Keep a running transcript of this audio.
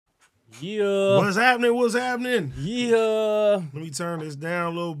Yeah. What's happening? What's happening? Yeah. Let me turn this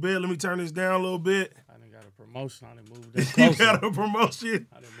down a little bit. I done got a promotion. I done moved that You closer. got a promotion.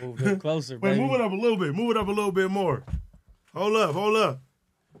 I done moved that closer, Wait, baby. move it up a little bit. Move it up a little bit more. Hold up.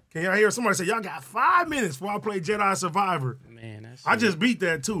 Can y'all hear somebody say, y'all got 5 minutes before I play Jedi Survivor? Man, that's I just beat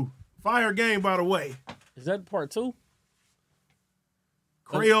that too. Fire game, by the way. Is that part 2?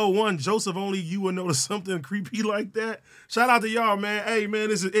 Creole 1, Joseph, only you would notice something creepy like that. Shout out to y'all, man. Hey, man,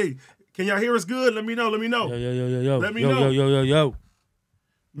 can y'all hear us good? Let me know. Yo. Let me know. Yo.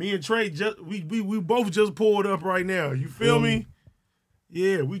 Me and Trey, we both just pulled up right now. You feel me?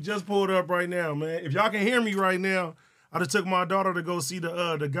 Yeah, we just pulled up right now, man. If y'all can hear me right now, I just took my daughter to go see the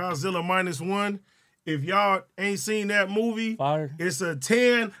Godzilla -1. If y'all ain't seen that movie, Fire. It's a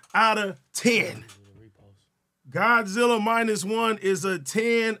 10 out of 10. Godzilla -1 is a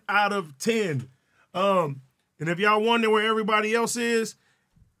 10 out of 10. And if y'all wonder where everybody else is,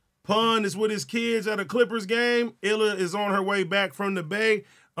 Pun is with his kids at a Clippers game. Illa is on her way back from the Bay.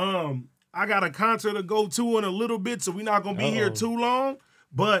 I got a concert to go to in a little bit, so we're not going to be here too long.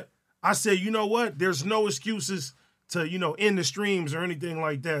 But I said, you know what? There's no excuses to, end the streams or anything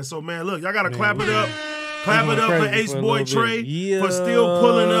like that. So, man, look, y'all got to clap it up. Clap it up for Ace Boy Trey for still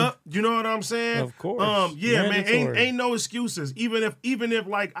pulling up. You know what I'm saying? Of course. Yeah, mandatory. Man, ain't no excuses. Even if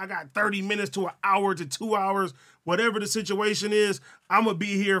like I got 30 minutes to an hour to 2 hours, whatever the situation is, I'm gonna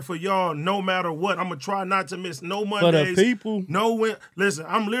be here for y'all no matter what. I'm gonna try not to miss no Mondays. For the people. Listen,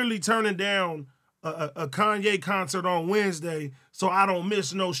 I'm literally turning down a Kanye concert on Wednesday so I don't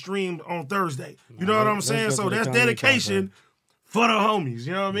miss no stream on Thursday. You know what I'm saying? So that's dedication for the homies.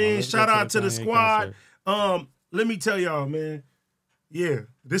 You know what I mean? Shout out to the squad. Let me tell y'all, man. Yeah,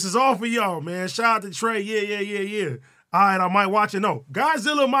 this is all for y'all, man. Shout out to Trey. Yeah. All right, I might watch it. No,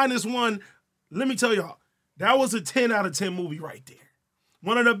 Godzilla -1. Let me tell y'all, that was a 10 out of 10 movie right there.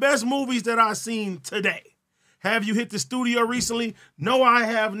 One of the best movies that I've seen today. Have you hit the studio recently? No, I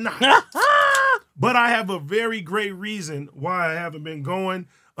have not. But I have a very great reason why I haven't been going.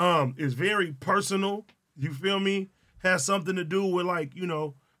 It's very personal. You feel me? Has something to do with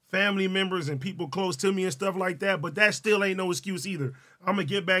family members and people close to me and stuff like that, but that still ain't no excuse either. I'm going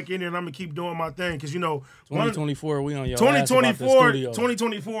to get back in there and I'm going to keep doing my thing because, 2024, we on your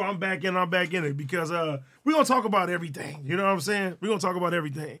 2024, I'm back in it because we're going to talk about everything. You know what I'm saying? We're going to talk about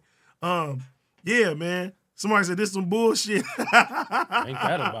everything. Yeah, man. Somebody said this is some bullshit. Ain't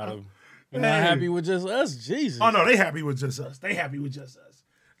that about them? They're not happy with just us? Jesus. Oh, no, they happy with just us.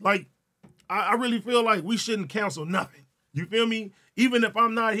 Like, I really feel like we shouldn't cancel nothing. You feel me? Even if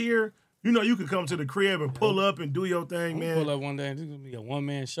I'm not here, you could come to the crib and pull up and do your thing, man. Pull up one day and it's going to be a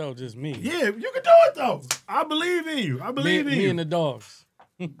one-man show, just me. Yeah, you can do it, though. I believe in you. Me and the dogs.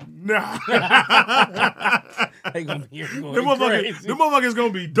 Nah. They going to be here going crazy. The motherfucker's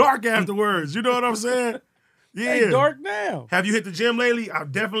going to be dark afterwards. You know what I'm saying? Yeah. They dark now. Have you hit the gym lately?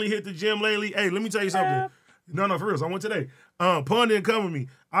 I've definitely hit the gym lately. Hey, let me tell you something. No, for real. I went today. Pun didn't come with me.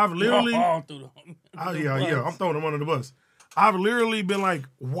 I've literally... I'm throwing him under the bus. I've literally been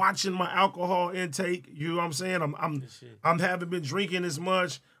watching my alcohol intake. You know what I'm saying? I'm haven't been drinking as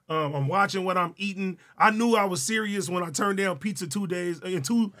much. I'm watching what I'm eating. I knew I was serious when I turned down pizza 2 days and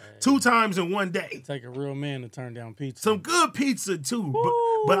two times in one day. It take a real man to turn down pizza. Some good pizza too,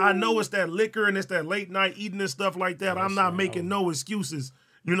 but I know it's that liquor and it's that late night eating and stuff like that. I'm not making no excuses.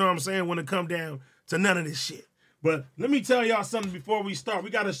 You know what I'm saying? When it come down to none of this shit. But let me tell y'all something before we start. We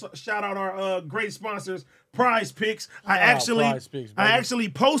got to shout out our great sponsors, Prize Picks. I actually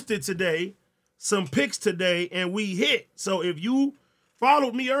posted today some picks today, and we hit. So if you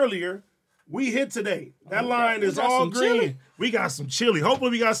followed me earlier, we hit today. That line is all green. Chili. We got some chili.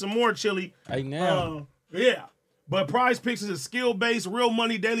 Hopefully we got some more chili. Right now. Yeah. But Prize Picks is a skill-based, real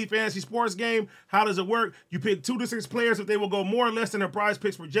money daily fantasy sports game. How does it work? You pick 2 to 6 players. If they will go more or less than their Prize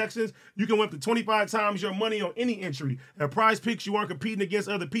Picks projections, you can win up to 25 times your money on any entry. At Prize Picks, you aren't competing against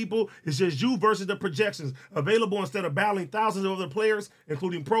other people. It's just you versus the projections. Available instead of battling thousands of other players,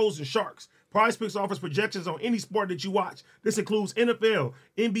 including pros and sharks. Prize Picks offers projections on any sport that you watch. This includes NFL,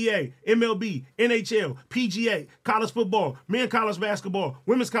 NBA, MLB, NHL, PGA, college football, men's college basketball,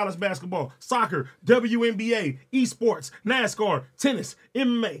 women's college basketball, soccer, WNBA, esports, NASCAR, tennis,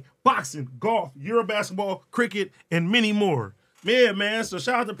 MMA, boxing, golf, Eurobasketball, cricket, and many more. Yeah, man. So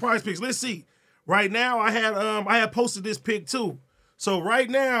shout out to Prize Picks. Let's see. Right now, I had posted this pick too. So right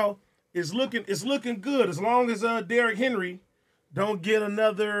now, it's looking good as long as Derrick Henry don't get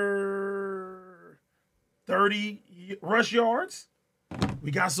another 30 rush yards.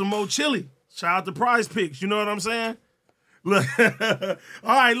 We got some more chili. Shout out to Prize Picks. You know what I'm saying? Look. All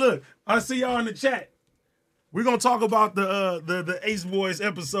right, look. I see y'all in the chat. We're gonna talk about the Ace Boys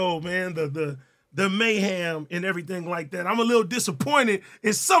episode, man. The mayhem and everything like that. I'm a little disappointed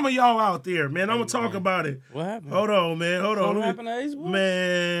in some of y'all out there, man. I'm gonna talk about it. What happened? Hold on, man. Hold on. What happened to Ace Boys?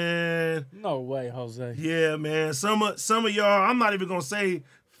 Man. No way, Jose. Yeah, man. Some of y'all, I'm not even gonna say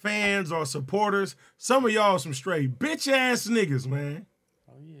fans or supporters. Some of y'all some straight bitch ass niggas, man.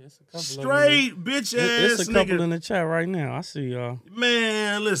 Oh yeah, it's a couple. Straight bitch ass niggas. It's a couple in the chat right now. I see y'all.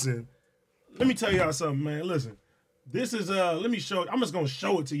 Man, listen. Let me tell y'all something, man. Listen. This is let me show it. I'm just gonna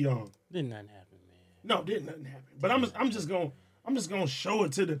show it to y'all. Didn't nothing happen, man. No, didn't nothing happen. But I'm just gonna show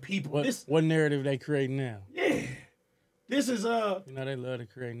it to the people. What narrative they create now? Yeah. This is You know they love to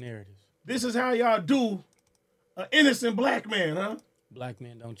create narratives. This is how y'all do an innocent black man, huh? Black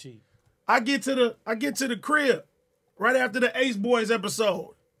men don't cheat. I get to the crib right after the Ace Boys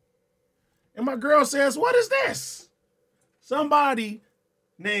episode. And my girl says, "What is this?" Somebody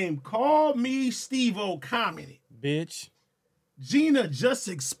named Call Me Steve-O commented. Bitch. Gina just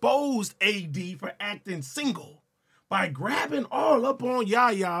exposed AD for acting single by grabbing all up on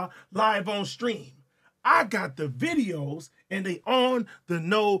Yaya live on stream. I got the videos and they on the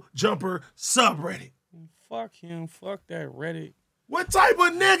No Jumper subreddit. Fuck him. Fuck that Reddit. What type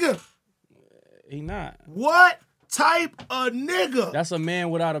of nigga? He not. What type of nigga? That's a man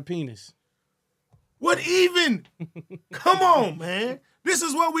without a penis. What even? Come on, man. This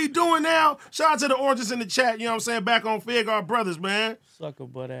is what we doing now. Shout out to the oranges in the chat, you know what I'm saying? Back on Figure Brothers, man. Sucker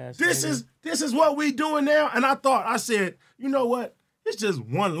butt ass. This is what we doing now. And I said, you know what? It's just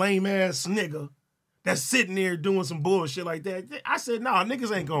one lame ass nigga that's sitting there doing some bullshit like that. I said, nah,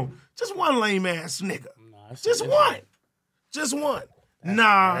 niggas ain't going. Just one lame ass nigga. Nah, just one. Just one.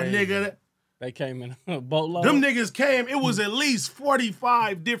 Nah, crazy. Nigga. They came in a boatload. Them niggas came. It was at least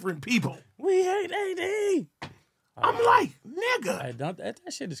 45 different people. We hate AD. I'm like, nigga. Hey, that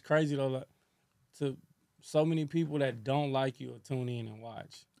shit is crazy though. Like, to so many people that don't like you or tune in and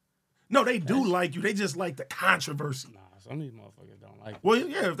watch. No, they do like you. They just like the controversy. Nah, some of these motherfuckers don't like you. Well,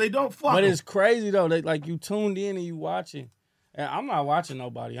 yeah, if they don't fuck. But it's crazy though. They like you tuned in and you watching. And I'm not watching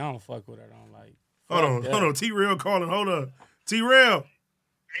nobody. I don't fuck with it. I don't like. Hold on. T-Rail calling. Hold on. T-Rail. AD,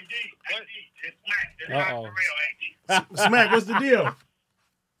 it's Smack. It's not for real, AD. Smack, what's the deal?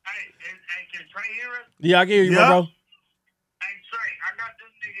 Hey, can Trey hear us? Yeah, I can hear you, bro. Hey, Trey, I got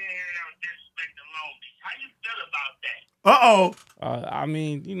this nigga in here that was disrespecting Long Beach. How you feel about that? I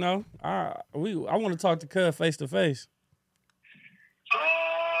mean, you know, I want to talk to Cuz face to face. Oh,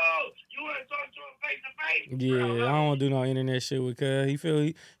 you want to talk to him face to face? Yeah, I don't want to do no internet shit with Cuz.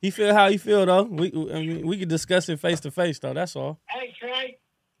 He feel how he feel though. We could discuss it face to face though. That's all. Hey, Trey.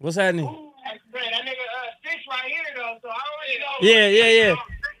 What's happening? Ooh, that nigga Six right here though, so I already know. Yeah.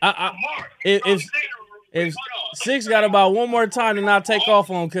 If Six got about one more time to not take off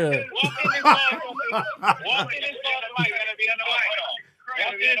on Cuz. Walk in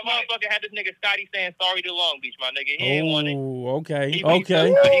this motherfucker had this nigga Scotty saying sorry to Long Beach, my nigga. He ain't want it. Okay.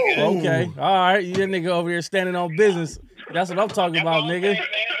 All right, you nigga over here standing on business. That's what I'm talking about, nigga.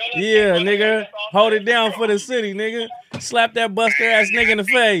 Yeah, nigga. Hold it down for the city, nigga. Slap that buster ass nigga in the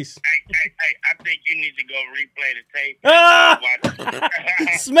face. Hey, I think you need to go replay the tape.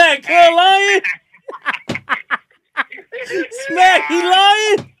 Smack, he lying? Smack, he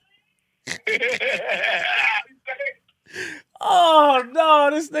lying? Oh, no,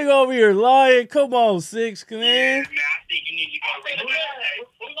 this nigga over here lying. Come on, Six, come in. I think you need to go replay the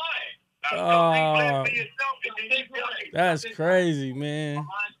tape. That's crazy, man.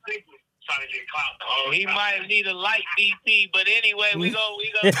 He might need a light DT, but anyway, we go.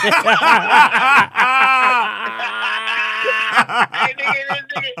 Hey,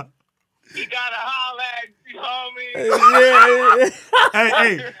 nigga, he gotta holler at you, homie. Yeah.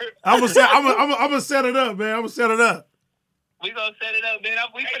 Hey, I'm gonna set it up, man. We gonna set it up, man.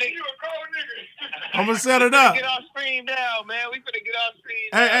 We finna you a cold nigga. I'm gonna set it up. Get our stream down, man. We finna get our stream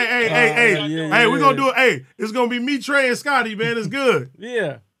down. Hey, we gonna do it. Hey, it's gonna be me, Trey, and Scotty, man. It's good.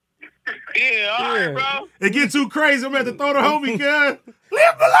 Yeah. Yeah, all right, bro. It get too crazy. I'm gonna have to throw the homie, gun. Leave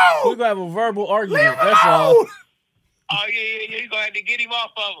him alone. We're gonna have a verbal argument. That's all. Oh, yeah. You gonna have to get him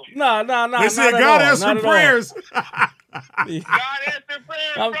off of him. No. They said God answered prayers. God answered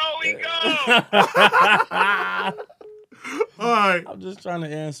prayers, bro. We go. All right. I'm just trying to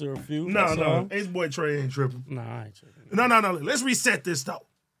answer a few. No. Ace Boy Trey ain't tripping. Nah, I ain't tripping. No. Let's reset this, though.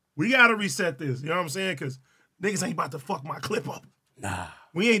 We got to reset this. You know what I'm saying? Because niggas ain't about to fuck my clip up. Nah.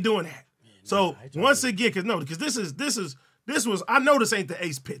 We ain't doing that. Yeah, so, once again, because this was, I know this ain't the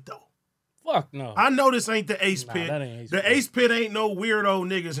Ace Pit, though. Fuck no. I know this ain't the Ace Pit. That ain't Ace the Pit. Ace Pit ain't no weirdo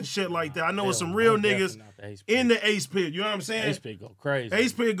niggas and shit like that. I know it's some real niggas in the Ace Pit. You know what I'm saying? Ace Pit go crazy.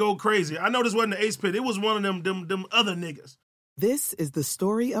 Ace Pit go crazy. I know this wasn't the Ace Pit. It was one of them other niggas. This is the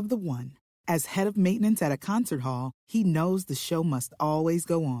story of the one. As head of maintenance at a concert hall, he knows the show must always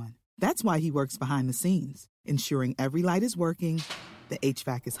go on. That's why he works behind the scenes, ensuring every light is working, the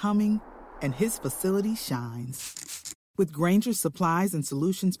HVAC is humming, and his facility shines. With Grainger's supplies and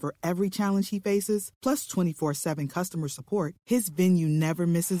solutions for every challenge he faces, plus 24/7 customer support, his venue never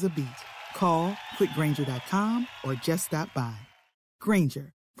misses a beat. Call quickgrainger.com or just stop by.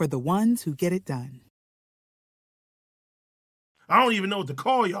 Grainger, for the ones who get it done. I don't even know what to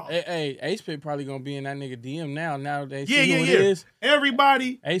call y'all. Hey, Ace Pit probably gonna be in that nigga DM now. Now they see who it is.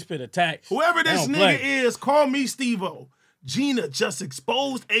 Everybody, Ace Pit attacks. Whoever this nigga is, call me Steve-O. Gina just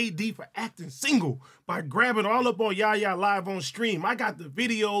exposed AD for acting single by grabbing all up on Yaya live on stream. I got the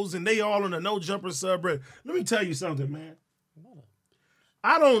videos and they all in the No Jumper subreddit. Let me tell you something, man.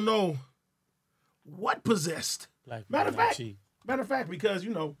 I don't know what possessed. Matter of fact, because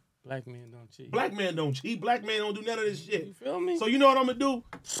you know. Black men don't cheat. Black men don't cheat. Black men don't do none of this shit. You feel me? So you know what I'm gonna do?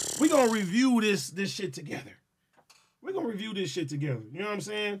 We're gonna review this shit together. We're gonna review this shit together. You know what I'm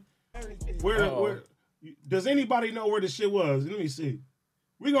saying? Where does anybody know where the shit was? Let me see.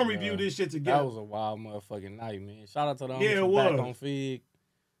 We're gonna review this shit together. That was a wild motherfucking night, man. Shout out to the it homies was. back on Fig.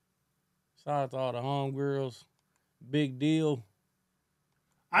 Shout out to all the homegirls. Big deal.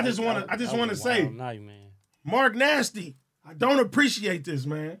 I just wanna say, night, man. Mark Nasty, I don't appreciate this,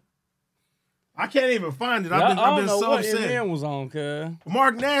 man. I can't even find it. I've been so upset. Man was on, cuz.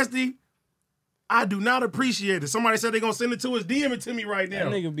 Mark Nasty, I do not appreciate it. Somebody said they're gonna send it to us. DM it to me right now.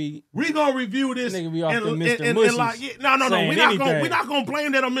 That nigga be. We gonna review this. That nigga be off the Mr. Mushy. No. We're not gonna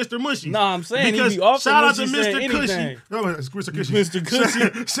blame that on Mr. Mushy. No, I'm saying because he be off shout the out to Mushy Mr. Cushy. No, it's Mr. Cushy. Mr.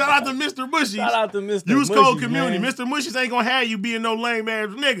 Cushy. Shout out to Mr. Mushy. Shout out to Mr. Use Mushy, code Cuhmunity. man. Mr. Mushy ain't gonna have you being no lame ass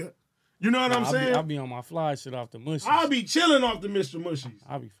nigga. You know what I'm saying? I'll be on my fly shit off the Mushies. I'll be chilling off the Mr. Mushies.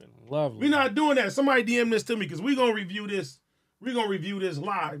 I'll be feeling lovely. We're not doing that. Somebody DM this to me because we're gonna review this. We're gonna review this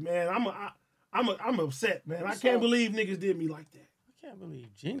live, man. I'm upset, man. I can't believe niggas did me like that. I can't believe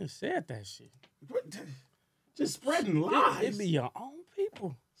Gina said that shit. Just spreading lies. It be your own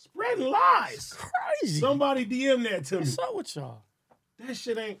people. Spreading lies. Crazy. Somebody DM that to me. What's up with y'all? That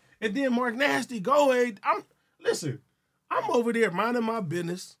shit ain't. And then Mark Nasty, go ahead. I'm over there minding my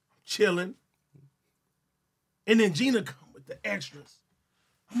business, chilling. And then Gina come with the extras.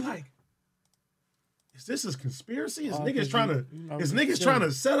 I'm like, is this a conspiracy? Is niggas trying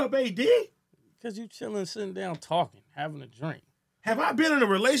to set up AD? Because you chilling, sitting down, talking, having a drink. Have I been in a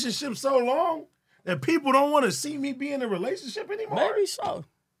relationship so long that people don't want to see me be in a relationship anymore? Maybe so.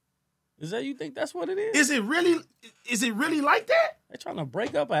 Is that you think that's what it is? Is it really like that? They trying to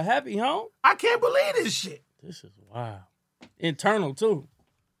break up a happy home? I can't believe this shit. This is wild. Internal too.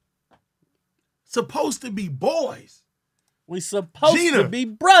 Supposed to be boys. We supposed to be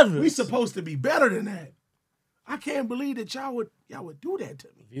brothers. We supposed to be better than that. I can't believe that y'all would do that to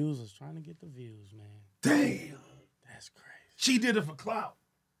me. Views is trying to get the views, man. Damn. That's crazy. She did it for clout.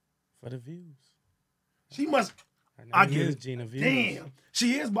 For the views. She must. I get it. Gina Views. Damn.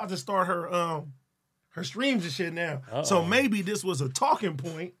 She is about to start her streams and shit now. Uh-oh. So maybe this was a talking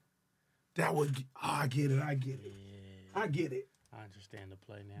point that would. I get it. Yeah. I get it. I understand the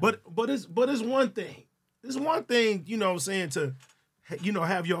play now. But it's one thing. It's one thing, you know what I'm saying, to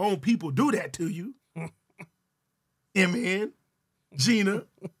have your own people do that to you. MN, Gina.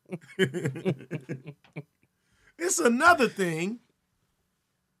 It's another thing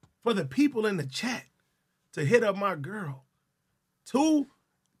for the people in the chat to hit up my girl. 2,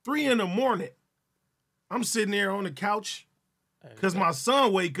 3 in the morning. I'm sitting there on the couch because my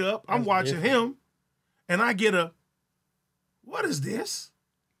son wake up. I'm watching him, and I get a, what is this?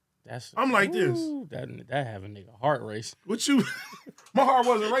 I'm like this. That have a nigga heart race. What you? My heart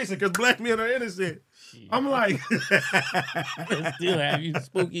wasn't racing because black men are innocent. Shit. I'm like, still have you,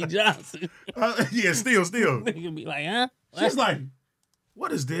 Spooky Johnson. Yeah, still. Nigga be like, huh? She's like,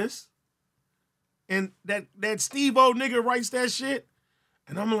 what is this? And that Steve-O nigga writes that shit,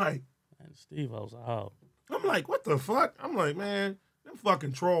 and I'm like, Steve-O's a hoe. I'm like, what the fuck? I'm like, man, them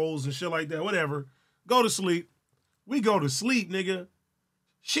fucking trolls and shit like that. Whatever. Go to sleep. We go to sleep, nigga.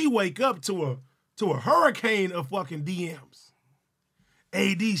 She wake up to a hurricane of fucking DMs.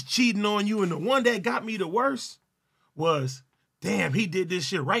 AD's cheating on you, and the one that got me the worst was, damn, he did this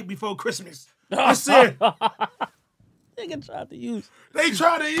shit right before Christmas. I said, nigga tried to use. They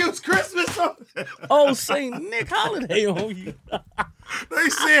tried to use Christmas on St. Nick holiday on you. They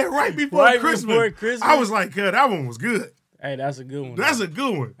said right before Christmas. I was like, that one was good. Hey, that's a good one. That's a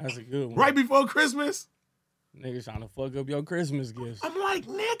good one. That's a good one. Right before Christmas? Niggas trying to fuck up your Christmas gifts. I'm like,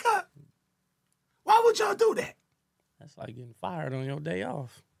 nigga, why would y'all do that? That's like getting fired on your day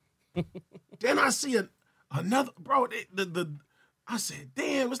off. Then I see another, bro, I said,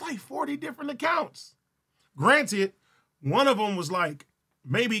 damn, it's like 40 different accounts. Granted, one of them was like,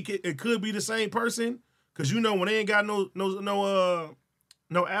 maybe it could be the same person, because you know when they ain't got no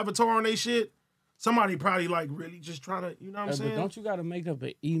avatar on they shit, somebody probably like really just trying to, you know what I'm saying? But don't you got to make up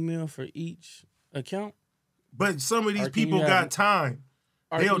an email for each account? But some of these people got time.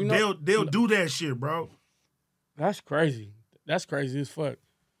 They'll do that shit, bro. That's crazy. That's crazy as fuck.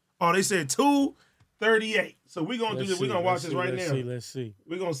 Oh, they said 238. So we're gonna do this. We're gonna watch this right now. Let's see.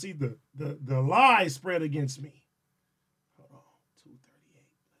 We're gonna see the lies spread against me. Hold on. 238.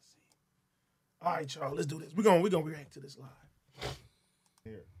 Let's see. All right, y'all, let's do this. We're gonna react to this live.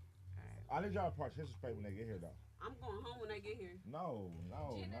 Here. I need y'all to participate when they get here, though. I'm going home when they get here. No.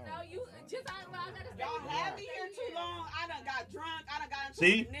 Y'all have me here too long. I done got drunk. I done got into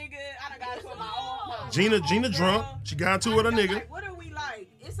See? a nigga. I done got into my own. Gina drunk. She got into with a nigga. Like, what are we like?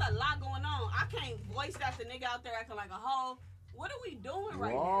 It's a lot going on. I can't voice that the nigga out there acting like a hoe. What are we doing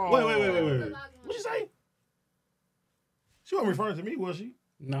right now? Wait. What you say? She wasn't referring to me, was she?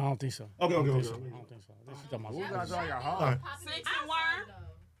 No, I don't think so. Okay. I don't think so. I think she's talking about Who got something. y'all home? All right. 6 and worm.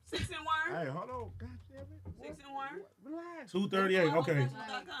 6 and worm. Hey, hold on. God damn it. 6 and worm. Relax. 238. Okay.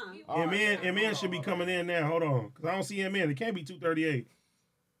 Facebook.com. MN should be coming in now. Hold on. Because I don't see MN. It can't be 238.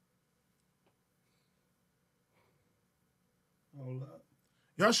 Hold up.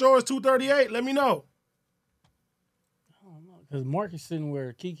 Y'all sure it's 238? Let me know. I don't know. Because Mark is sitting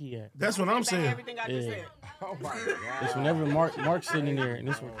where Kiki at. That's what I'm saying. Everything I just said. Oh, my God. It's whenever Mark's sitting in there, and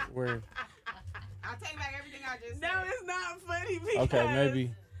this where. I take back everything I just said. No, it's not funny because Okay,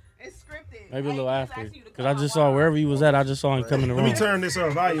 maybe it's scripted. a little after. Because I just saw wherever he was at, I just saw him come in the room. Let me turn this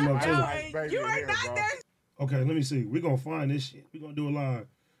volume up, too. You are not there. Okay, let me see. We're going to find this shit. We're going to do it live.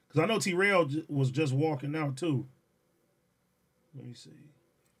 Because I know T-Rail was just walking out, too. Let me see.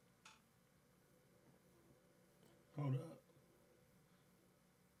 Hold up.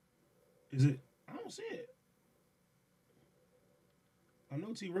 Is it? I don't see it. I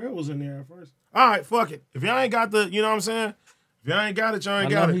know T-Rail was in there at first. All right, fuck it. If y'all ain't got the, you know what I'm saying? If y'all ain't got it, y'all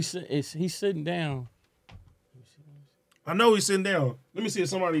ain't got it. He's sitting down. I know he's sitting down. Let me see if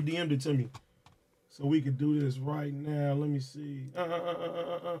somebody DM'd it to me. So we could do this right now. Let me see.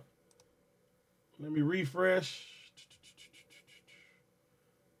 Let me refresh.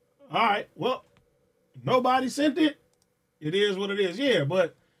 All right. Well, nobody sent it. It is what it is. Yeah,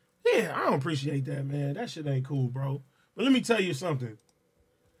 but yeah, I don't appreciate that, man. That shit ain't cool, bro. But let me tell you something.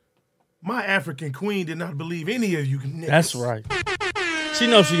 My African queen did not believe any of you niggas. That's right. She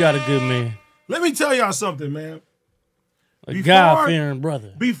knows she got a good man. Let me tell y'all something, man. A God-fearing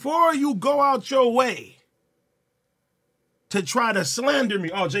brother. Before you go out your way to try to slander me.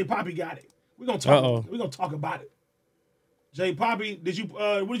 Oh, J Poppy got it. We're gonna talk about it. J Poppy, what did you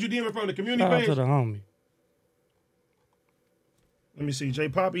DM from the community Shout out page? to the homie. Let me see. J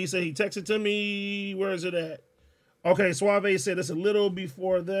Poppy, he said he texted to me. Where is it at? Okay, Suave said it's a little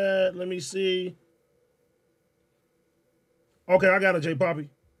before that. Let me see. Okay, I got it, J Poppy.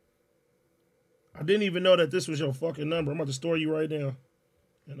 I didn't even know that this was your fucking number. I'm about to store you right now.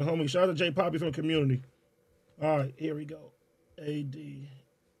 And the homie, shout out to J Poppy from the community. All right, here we go. AD.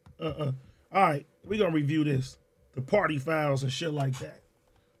 All right, we're going to review this. The party files and shit like that.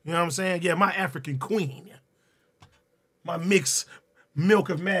 You know what I'm saying? Yeah, my African queen. My mixed milk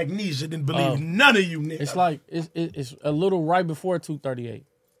of magnesia didn't believe none of you niggas. It's like, it's a little right before 238.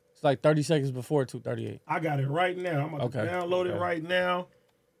 It's like 30 seconds before 238. I got it right now. I'm about to download it right now.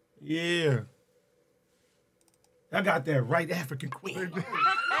 Yeah. I got that right African queen.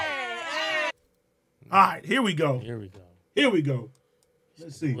 All right, here we go. Here we go.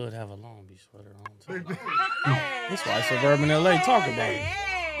 Let's see. Would have a Long Beach sweater on. That's why Suburban LA talk about it.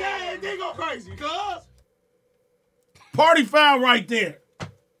 Yeah, they go crazy, cuz. Party foul right there.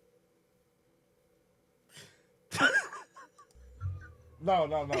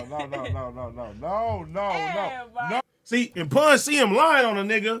 No. See, and Pun see him lying on a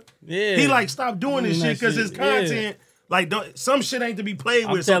nigga. Yeah. He like stop doing this shit because his content, like some shit ain't to be played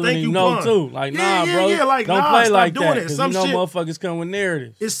with. So thank you, no Pun. too. Like nah, bro. Yeah, like don't nah, play stop like doing that. it. Some you know shit, motherfuckers come with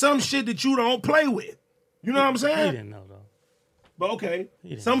narratives. it's some shit that you don't play with. You know what I'm saying? He didn't know though. But okay,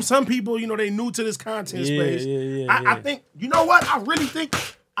 some people, you know, they new to this content space. Yeah. I think, you know what? I really think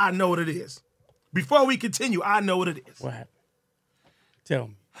I know what it is. Before we continue, I know what it is. What happened? Tell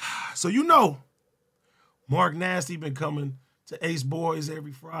me. So you know, Mark Nasty been coming to Ace Boys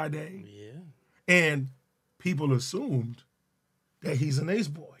every Friday. Yeah. And people assumed that he's an ace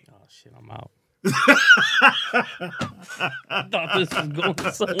boy. Oh, shit, I'm out. I thought this was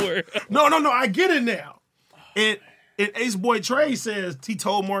going somewhere. No, I get it now. And Ace Boy Trey says he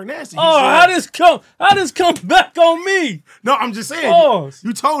told Mark Nasty. Oh, how this come back on me? No, I'm just saying. Oh.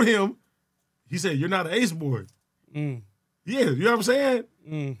 You told him. He said you're not an Ace Boy. Mm. Yeah, you know what I'm saying?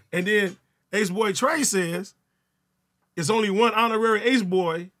 Mm. And then Ace Boy Trey says it's only one honorary Ace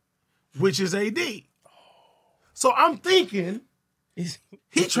Boy, which is AD. So I'm thinking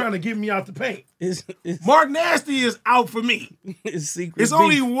he trying to get me out the paint. Mark Nasty is out for me. It's secret. It's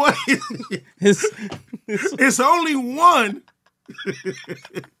only one. It's only one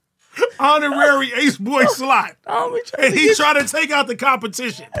honorary Ace Boy slot. And he's trying to take out the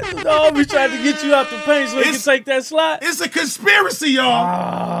competition. No, we tried to get you out the paint so he can take that slot. It's a conspiracy,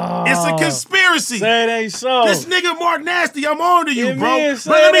 y'all. It's a conspiracy. Say it ain't so. This nigga Mark Nasty, I'm on to you, bro. Man,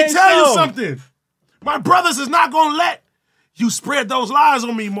 But let me tell you so. something. My brothers is not gonna let you spread those lies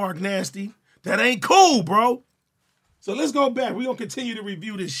on me, Mark Nasty. That ain't cool, bro. So let's go back. We're gonna continue to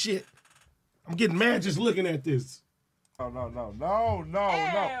review this shit. I'm getting mad just looking at this. No.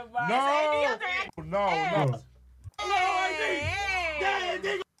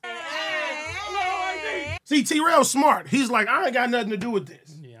 See, T-Rail smart. He's like, I ain't got nothing to do with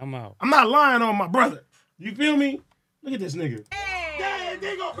this. Yeah, I'm out. I'm not lying on my brother. You feel me? Look at this nigga.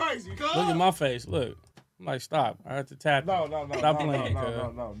 They go crazy. Look at my face. Look. I'm like, stop. I have to tap. No. Stop playing,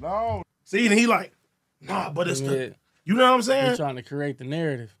 No. See, and he like, nah, but it's the, Yeah. you know what I'm They're saying? trying to create the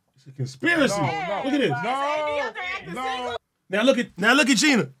narrative. It's a conspiracy. No. Look at this. No. Now look at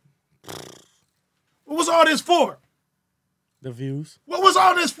Gina. What was all this for? The views. What was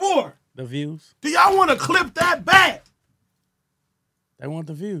all this for? The views. Do y'all want to clip that back? They want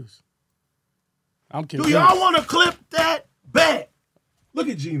the views. I'm Do convinced. y'all want to clip that back? Look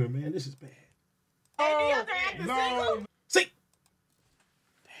at Gina, man. This is bad. No. See?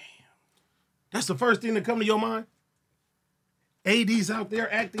 Damn. That's the first thing that come to your mind? AD's out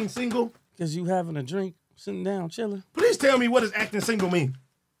there acting single? Because you having a drink, sitting down, chilling. Please tell me, what does acting single mean?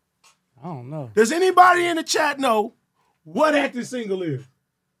 I don't know. Does anybody in the chat know what acting single is?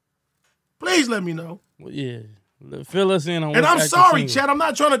 Please let me know. Well, yeah. Fill us in on And what's I'm acting sorry, single. chat. I'm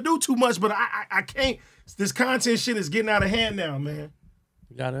not trying to do too much, but I can't. This content shit is getting out of hand now, man.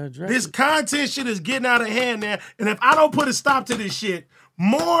 You gotta address This it. content shit is getting out of hand now. And if I don't put a stop to this shit,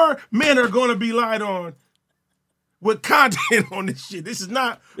 more men are going to be lied on with content on this shit. This is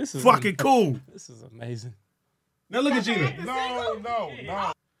not fucking cool. This is amazing. Now look at Gina.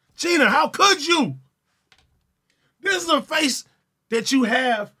 No. Gina, how could you? This is a face that you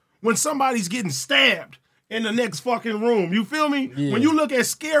have when somebody's getting stabbed in the next fucking room. You feel me? Yeah. When you look at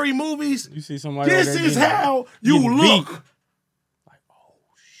scary movies, You see somebody this out there is getting- how you getting look. beat. Like, oh,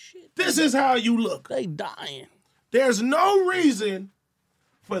 shit. This is how you look. They dying. There's no reason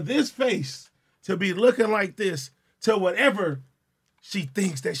for this face to be looking like this to whatever she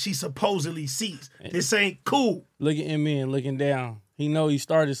thinks that she supposedly sees. This ain't cool. Looking at me and looking down. He know he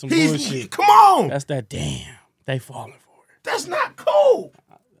started some bullshit. Come on. That's that damn. They falling for it. That's not cool.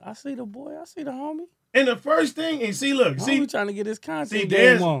 I see the boy. I see the homie. And the first thing, and see, look, Homie trying to get his content see,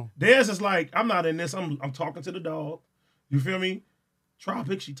 game on. Dez is like, I'm not in this. I'm talking to the dog. You feel me?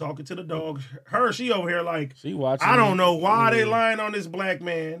 Tropic, she talking to the dog. She over here like, She watching. I don't it. know why they Yeah. lying on this black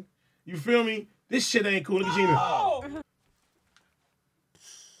man. You feel me? This shit ain't cool. Look at Gina.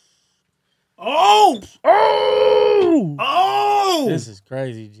 Oh! This is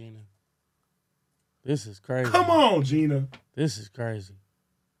crazy, Gina. This is crazy. Come on, Gina. This is crazy.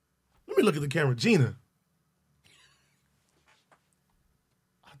 Let me look at the camera. Gina.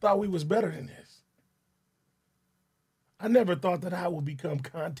 I thought we was better than this. I never thought that I would become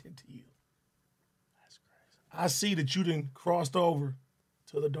content to you. That's crazy. I see that you done crossed over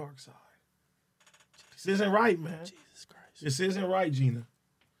to the dark side. This isn't right, man. Jesus Christ. This isn't right, Gina.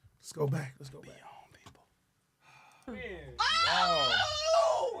 Let's go back. Let's go back.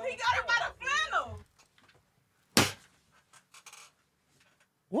 Oh, he got her by the flannel.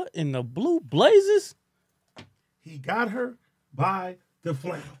 What in the blue blazes? He got her by the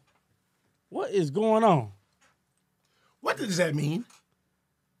flannel. What is going on? What does that mean?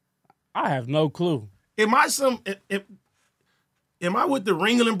 I have no clue. Am I with the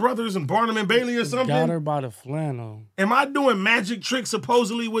Ringling Brothers and Barnum and Bailey or something? Got her by the flannel. Am I doing magic tricks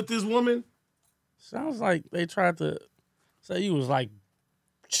supposedly with this woman? Sounds like they tried to say you was like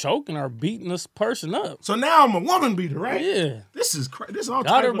choking or beating this person up. So now I'm a woman beater, right? Yeah. This is crazy. This all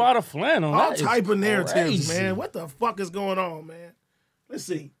Got her type by of, the flannel. all That is type of narratives, crazy. man. What the fuck is going on, man? Let's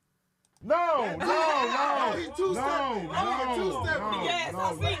see. No. He's two-stepping. Yes,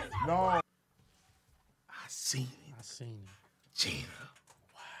 I see it. No. I seen it. I seen it. Gina.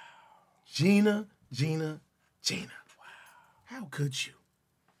 Wow. Gina. Wow. How could you?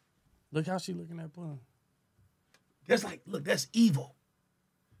 Look how she looking at Pun. That's like, look, that's evil.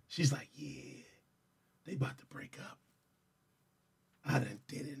 She's like, yeah, they about to break up. I done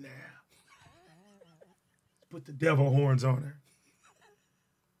did it now. Put the devil horns on her.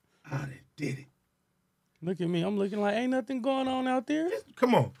 I done did it. Look at me. I'm looking like ain't nothing going on out there.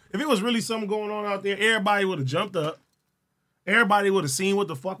 Come on. If it was really something going on out there, everybody would have jumped up. Everybody would have seen what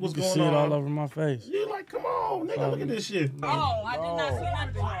the fuck was You going can see on. it all over my face. You're like, come on, nigga, look at this shit. Oh, I did not see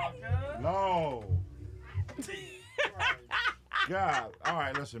nothing. No. God. All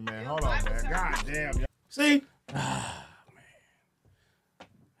right, listen, man. Hold on, man. God damn. See?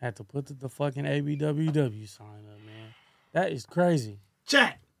 Had to put the fucking ABWW sign up, man. That is crazy.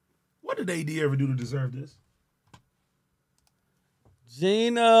 Chat. What did AD ever do to deserve this?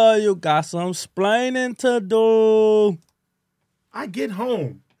 Gina, you got some splaining to do. I get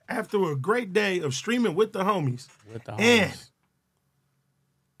home after a great day of streaming with the homies. And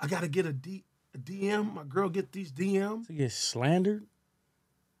I got to get a DM. My girl get these DMs. To get slandered?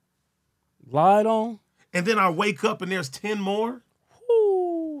 Lied on? And then I wake up and there's 10 more.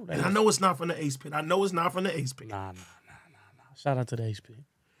 Woo, and I know it's not from the Ace Pit. Nah. Shout out to the Ace Pit.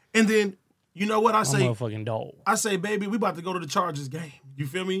 And then, you know what I say? Motherfucking dog. I say, baby, we about to go to the Chargers game. You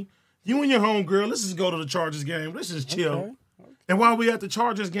feel me? You and your homegirl, let's just go to the Chargers game. Let's just chill. Okay. And while we at the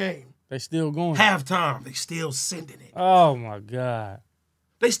Chargers game, they still going. Halftime, they still sending it. Oh, my God.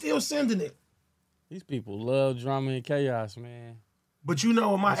 They still sending it. These people love drama and chaos, man. But you know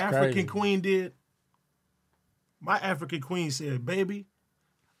what my That's African crazy. queen did? My African queen said, baby,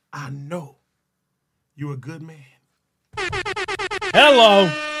 I know you're a good man.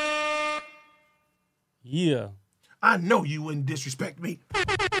 Hello. Yeah. I know you wouldn't disrespect me.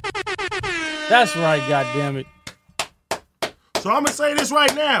 That's right, goddammit. So I'm going to say this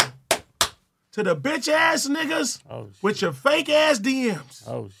right now. To the bitch-ass niggas with your fake-ass DMs.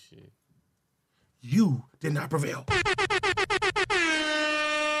 Oh, shit. You did not prevail.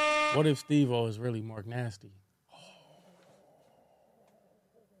 What if Steve-O is really Mark Nasty?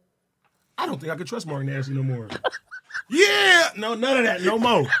 I don't think I can trust Mark Nasty no more. Yeah! No, none of that. No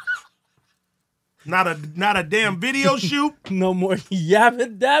more. Not a damn video shoot. No more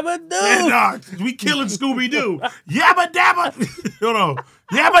yabba dabba doo. And, we killing Scooby-Doo. Yabba dabba. Hold on.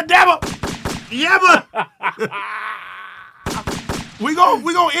 Yabba dabba. Yabba. we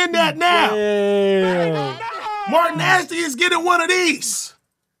gonna end that now. Damn. Mark Nasty is getting one of these.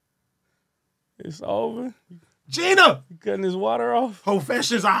 It's over. Gina. You cutting his water off?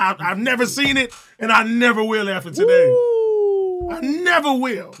 Professions, I've never seen it, and I never will after today. Woo. I never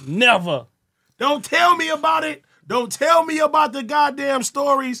will. Never. Don't tell me about it. Don't tell me about the goddamn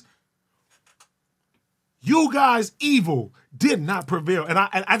stories. You guys evil did not prevail. And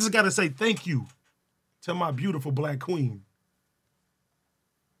I just got to say thank you to my beautiful black queen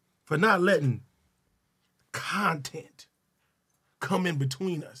for not letting content come in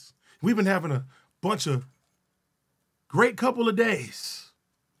between us. We've been having a bunch of great couple of days.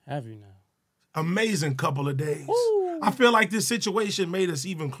 Have you now? Amazing couple of days. Woo. I feel like this situation made us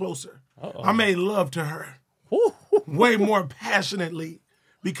even closer. Uh-oh. I made love to her Woo. way more passionately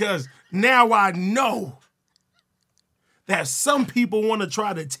because now I know that some people want to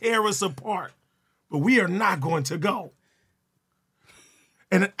try to tear us apart, but we are not going to go.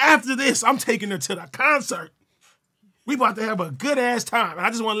 And after this, I'm taking her to the concert. We about to have a good ass time. And I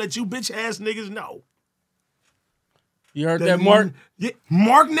just want to let you bitch ass niggas know. You heard that, Mark? Yeah,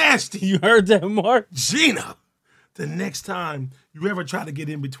 Mark Nasty. You heard that, Mark? Gina, the next time you ever try to get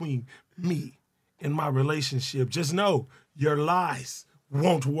in between me and my relationship, just know your lies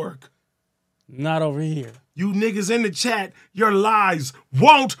won't work. Not over here. You niggas in the chat, your lies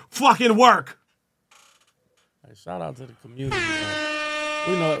won't fucking work. Hey, shout out to the community,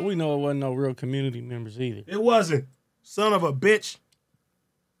 man. We know it wasn't no real community members either. It wasn't. Son of a bitch.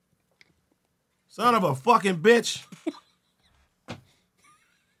 Son of a fucking bitch.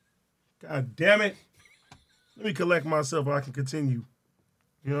 God damn it. Let me collect myself so I can continue.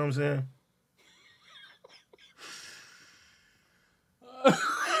 You know what I'm saying?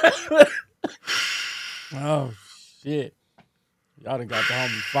 Oh, shit. Y'all done got the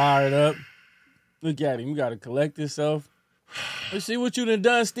homie fired up. Look at him. You got to collect yourself. Let's see what you done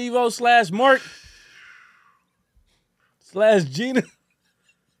done, Steve-O /Mark /Gina.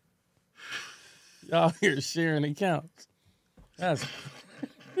 Y'all here sharing accounts. That's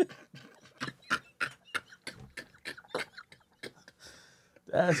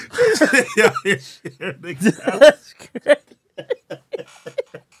Y'all here sharing accounts. that's great.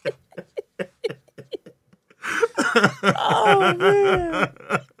 Oh man.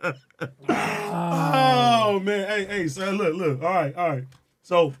 Oh man. Hey, son, look. All right.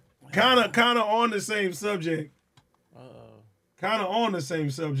 So kind of on the same subject. Kind of on the same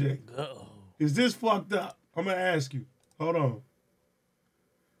subject. Is this fucked up? I'm gonna ask you. Hold on.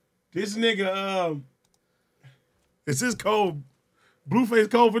 This nigga, is this code? Blueface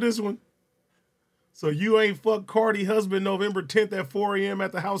code for this one? So you ain't fuck Cardi husband November 10th at 4 a.m.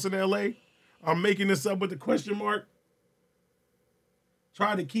 at the house in L.A.? I'm making this up with the question mark.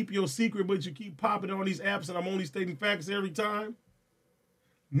 Try to keep your secret, but you keep popping on these apps and I'm only stating facts every time.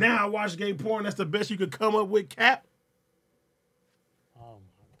 Now I watch gay porn. That's the best you could come up with, Cap. Oh,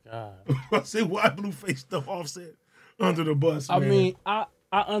 my God. I said, why Blueface stuff Offset under the bus, man? I mean, I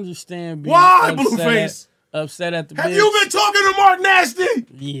understand being why Blueface? Upset at the Have bitch. you been talking to Mark Nasty?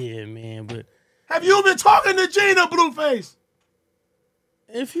 Yeah, man, but... Have you been talking to Gina, Blueface?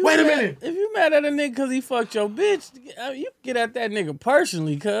 Wait a minute. If you mad at a nigga because he fucked your bitch, you get at that nigga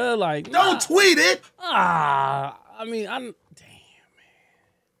personally, cuz, like... Don't tweet it. I mean, damn, man.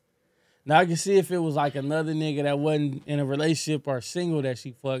 Now, I can see if it was like another nigga that wasn't in a relationship or single that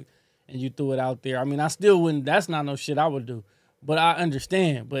she fucked and you threw it out there. I mean, I still wouldn't... That's not no shit I would do. But I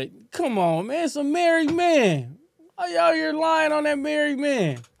understand. But come on, man. It's a married man. Why y'all here lying on that married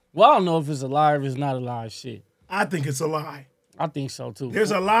man? Well, I don't know if it's a lie or if it's not a lie. Shit. I think it's a lie. I think so, too. There's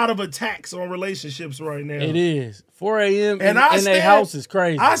a lot of attacks on relationships right now. It is. 4 a.m. in their house is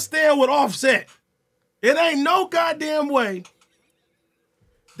crazy. I stand with Offset. It ain't no goddamn way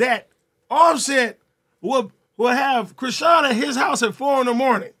that Offset will have Krishan at his house at 4 in the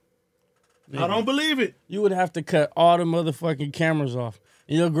morning. I don't believe it. You would have to cut all the motherfucking cameras off.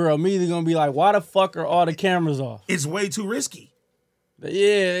 And your girl immediately gonna be like, why the fuck are all the cameras off? It's way too risky.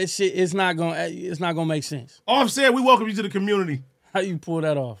 Yeah, that shit, it's not gonna make sense. Offset, we welcome you to the community. How you pull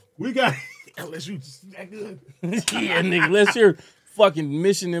that off? We got unless you that good. Yeah, nigga, let's hear fucking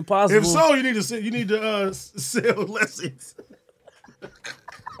Mission Impossible. If so, you need to sell lessons.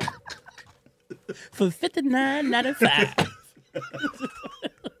 For $59.95.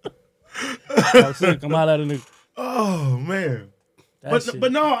 Oh, shit, come out of the nigga. Oh man.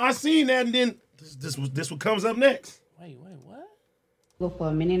 But no, I seen that and then this what comes up next. Wait, what? Go for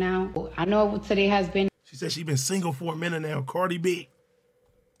a minute now. I know today has been She said she been single for a minute now. Cardi B.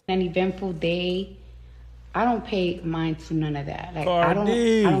 An eventful day. I don't pay mind to none of that. Like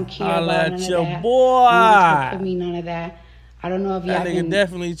Cardi, I don't care about none of your that. boy. No for me, none of that. I don't know if y'all That nigga been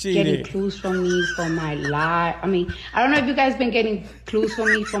definitely cheated. getting clues from me for my live. I mean, I don't know if you guys been getting clues from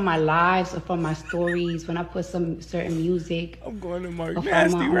me for my lives or from my stories when I put some certain music. I'm going to Mark or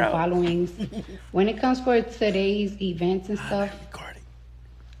Nasty my own route. followings. When it comes for today's events and stuff,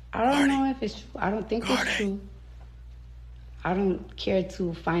 I don't know if it's true. I don't think it's true. I don't care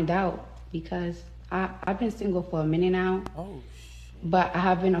to find out because I've been single for a minute now. Oh, shit. But I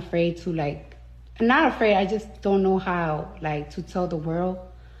have been afraid to not afraid, I just don't know how, to tell the world.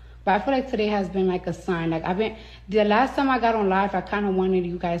 But I feel like today has been like a sign. The last time I got on live, I kind of wanted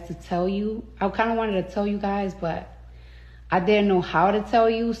you guys to tell you. I kind of wanted to tell you guys, but I didn't know how to tell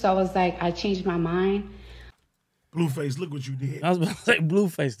you. So I was like, I changed my mind. Blueface, look what you did. I was about to say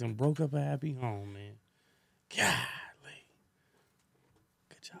Blueface done broke up a happy home, man. Golly.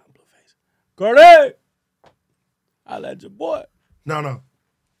 Good job, Blueface. Cardi! I let your boy. No.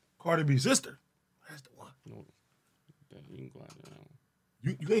 Cardi B's sister. That's the one. No. You can go out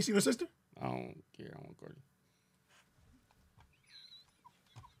there. You ain't seen her sister? I don't care. I want Cardi.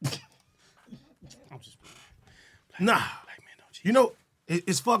 I'm just Nah. Black man don't cheat. You know,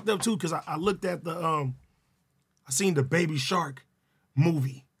 it's fucked up too because I looked at I seen the Baby Shark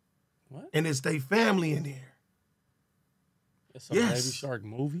movie. What? And it's their family in there. It's a Baby Shark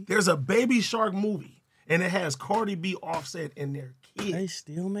movie? There's a Baby Shark movie. And it has Cardi B, Offset, and their kids. They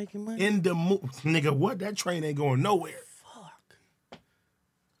still making money? In the movie. Nigga, what? That train ain't going nowhere. Fuck.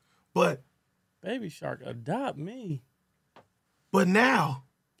 But. Baby Shark, adopt me. But now.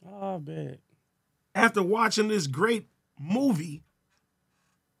 Oh, I bet. After watching this great movie,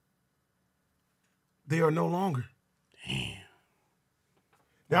 they are no longer. Damn.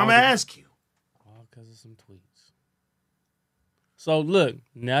 Now I'm going to ask you. All because of some tweets. So look,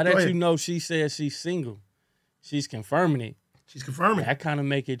 now that you know she said she's single, she's confirming it. She's confirming. That kind of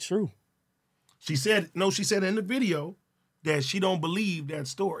make it true. She said in the video that she don't believe that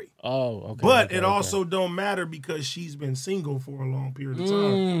story. Oh, okay. But it also don't matter because she's been single for a long period of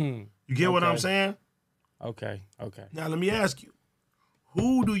time. You get what I'm saying? Okay. Now let me ask you,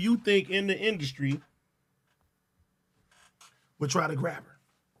 who do you think in the industry would try to grab her?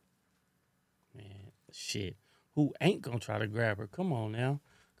 Man, shit. Who ain't gonna try to grab her? Come on now.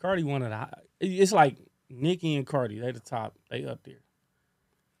 Cardi one of the... It's like Nicki and Cardi, they the top. They up there.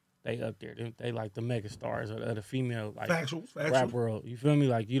 They like the mega stars of the female like Factual. rap world. You feel me?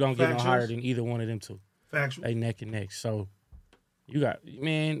 Like you don't get no higher than either one of them two. Factual. They neck and neck. So you got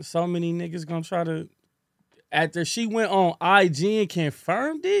so many niggas gonna try to. After she went on IG and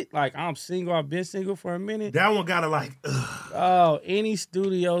confirmed it, like I'm single, I've been single for a minute. That one gotta like. Oh, any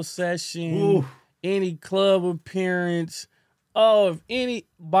studio session, Ooh. any club appearance, if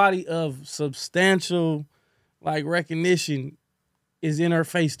anybody of substantial like recognition is in her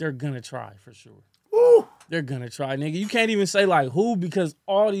face, they're gonna try for sure. Ooh. They're gonna try, nigga. You can't even say like who because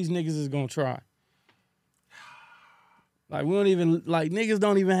all these niggas is gonna try. Like we don't even niggas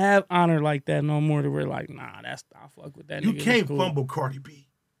don't even have honor like that no more. That we're like, nah, I fuck with that. You nigga. can't fumble Cardi B.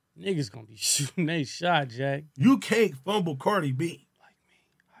 Niggas gonna be shooting they shot, Jack. You can't fumble Cardi B. Like me.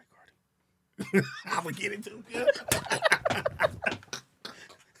 Hi, Cardi. I would get it too.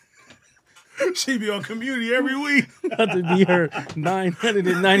 She be on Cuhmunity every week. About to be her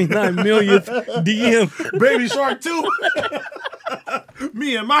 999 millionth DM. Baby Shark 2.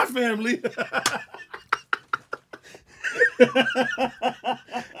 Me and my family.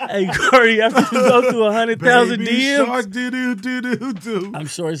 Hey, Corey, after you go through 100,000 Baby DMs, Shark do. I'm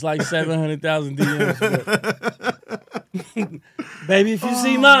sure it's like 700,000 DMs. But baby, if you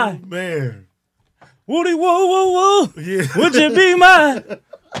see mine, Man. woody woo woo woo, Yeah. would you be mine?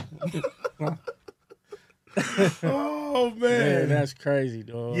 Oh man. Man, that's crazy,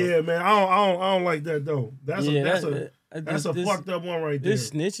 dog. Yeah, man. I don't like that though. That's a fucked up one right there. This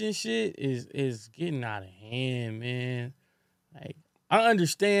snitching shit is getting out of hand, man. Like I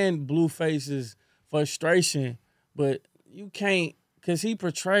understand Blueface's frustration, but you can't because he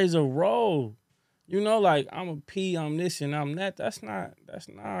portrays a role. You know, like I'm a P, I'm this and I'm that. That's not.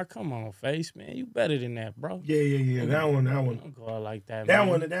 Come on, Face, man. You better than that, bro. Yeah. That one. Don't go out like that. That man.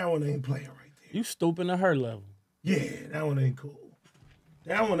 one ain't playing right there. You stooping to her level. Yeah, that one ain't cool.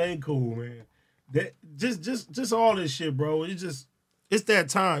 That one ain't cool, man. That just all this shit, bro. It's that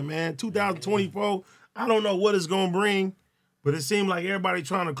time, man. 2024. I don't know what it's gonna bring, but it seemed like everybody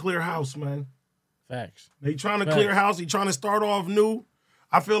trying to clear house, man. Facts. They trying to clear house. They trying to start off new.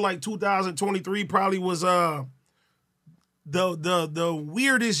 I feel like 2023 probably was the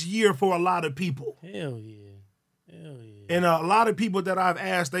weirdest year for a lot of people. Hell yeah. And a lot of people that I've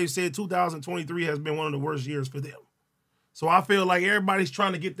asked, they've said 2023 has been one of the worst years for them. So I feel like everybody's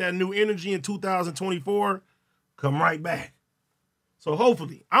trying to get that new energy in 2024, come right back. So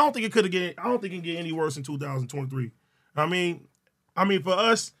hopefully, I don't think it can get any worse in 2023. I mean, for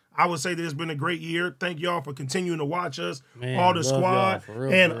us, I would say that it's been a great year. Thank y'all for continuing to watch us, man, all the squad. For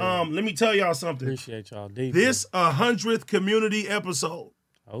real, and for real. let me tell y'all something. Appreciate y'all deeply. This 100th Cuhmunity episode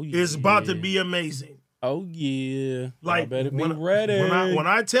is about to be amazing. Oh yeah, Like, y'all better be when, ready. When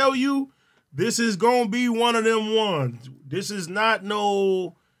I tell you, this is gonna be one of them ones. This is not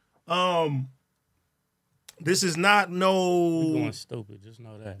no. This is not no. We going stupid. Just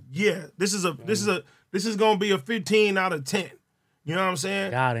know that. Yeah, this is gonna be a 15 out of 10. You know what I'm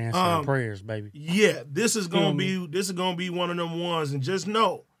saying? God answering prayers, baby. Yeah, this is gonna be one of them ones, and just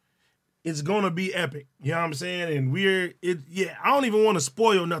know it's gonna be epic. You know what I'm saying? And I don't even want to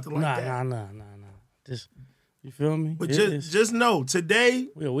spoil nothing like that. Nah. Just you feel me? But just know today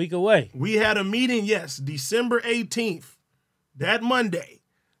we're a week away. We had a meeting, yes, December 18th, that Monday,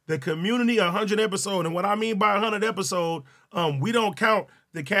 the Cuhmunity 100 episode. And what I mean by 100 episode, we don't count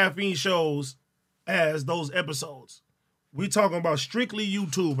the caffeine shows as those episodes. We talking about strictly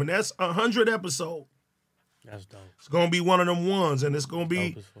YouTube, and that's 100 episode. That's dope. It's gonna be one of them ones, and it's gonna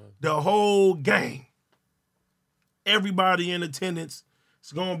be the whole gang. Everybody in attendance.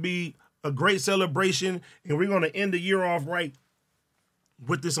 It's gonna be a great celebration, and we're gonna end the year off right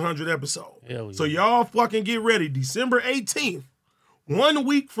with this 100 episode. Hell yeah. So y'all fucking get ready. December 18th, 1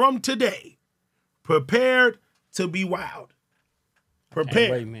 week from today. Prepared to be wild. Prepared.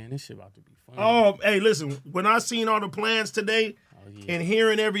 Wait, man, this shit about to be fun. Oh, hey, listen. When I seen all the plans today and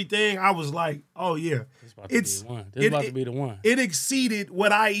hearing everything, I was like, oh yeah, This about to be the one. It exceeded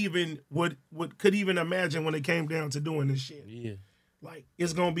what I even could even imagine when it came down to doing this shit. Yeah. Like,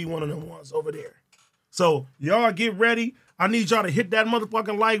 it's going to be one of them ones over there. So, y'all get ready. I need y'all to hit that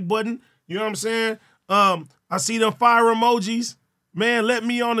motherfucking like button. You know what I'm saying? I see them fire emojis. Man, let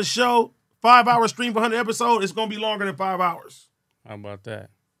me on the show. 5-hour stream for 100 episode. It's going to be longer than 5 hours. How about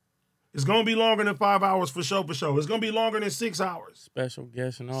that? It's going to be longer than 5 hours for sure. It's going to be longer than 6 hours. Special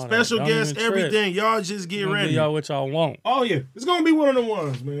guests and all Special that. guests, everything. Y'all just get ready. Give y'all what y'all want. Oh, yeah. It's going to be one of them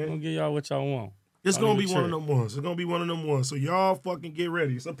ones, man. I'm going to give y'all what y'all want. It's going to be one of them ones. It's going to be one of them ones. So y'all fucking get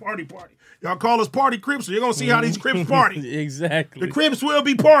ready. It's a party. Y'all call us Party Crips, so you're going to see how these Crips party. Exactly. The Crips will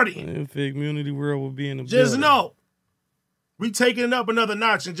be partying. The Cuhmunity world will be in the Just building. know, we taking it up another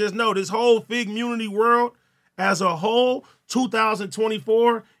notch. And just know, this whole Cuhmunity world as a whole,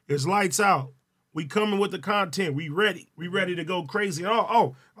 2024 is lights out. We coming with the content. We ready. We ready to go crazy.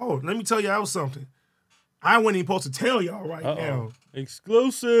 Oh, let me tell y'all something. I wasn't even supposed to tell y'all right now.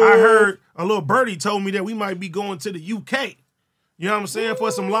 Exclusive. I heard a little birdie told me that we might be going to the UK. You know what I'm saying?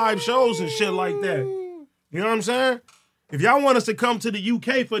 For some live shows and shit like that. You know what I'm saying? If y'all want us to come to the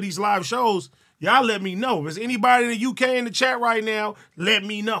UK for these live shows, y'all let me know. If there's anybody in the UK in the chat right now, let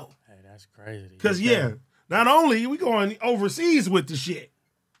me know. Hey, that's crazy. Because, not only we going overseas with the shit.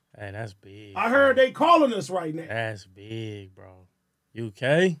 Hey, that's big. I heard they calling us right now. That's big, bro.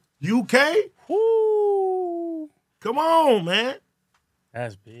 UK? UK? Woo! Come on, man.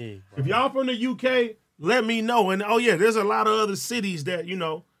 That's big, bro. If y'all from the UK, let me know. And, there's a lot of other cities that,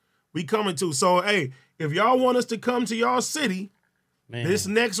 we coming to. So, hey, if y'all want us to come to y'all city, this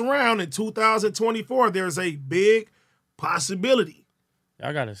next round in 2024, there's a big possibility.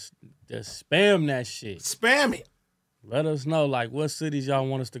 Y'all got to just spam that shit. Spam it. Let us know, what cities y'all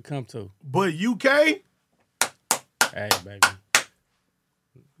want us to come to. But UK? Hey, baby.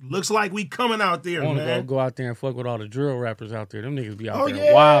 Looks like we coming out there, man. I want to go out there and fuck with all the drill rappers out there. Them niggas be out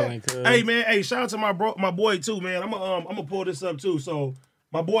there wilding. Hey, man. Hey, shout out to my boy, too, man. I'm gonna pull this up, too. So,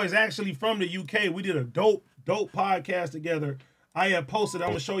 my boy's actually from the UK. We did a dope podcast together. I have posted. I'm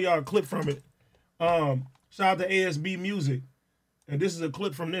going to show y'all a clip from it. Shout out to ASB Music. And this is a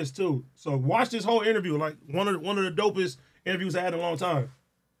clip from this, too. So, watch this whole interview. Like, one of the dopest interviews I had in a long time.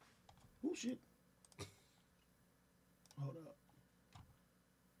 Oh, shit.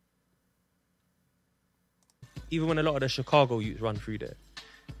 Even when a lot of the Chicago youths run through there,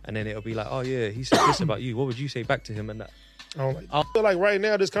 and then it'll be like, oh yeah, he said this about you. What would you say back to him and that? I feel like right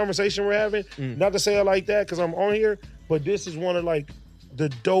now, this conversation we're having, not to say it like that because I'm on here, but this is one of the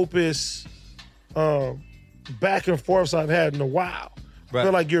dopest back and forths I've had in a while. Right. I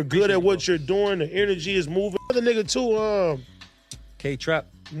feel like you're good at what you're doing. The energy is moving. Another nigga too, K-Trap.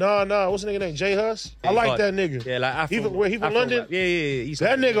 Nah. What's the nigga name? J Hus? I like that nigga. Yeah, like Afro. He from London? Rap. Yeah.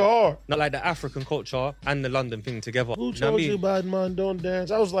 That nigga hard. Not like the African culture and the London thing together. Who told you about man don't dance?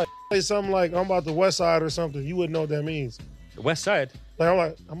 I was like, say something like, I'm about the West Side or something. You wouldn't know what that means. The West Side? I'm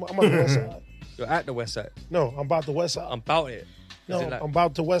at the West Side. You're at the West Side? No, I'm about the West Side. I'm about it. No, I'm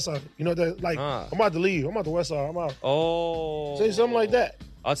about the West Side. You know that? I'm about to leave. I'm about the West Side. I'm out. Oh. Say something like that.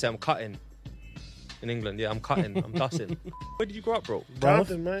 I'd say I'm cutting. In England, yeah, I'm cutting. I'm tossing. Where did you grow up, bro?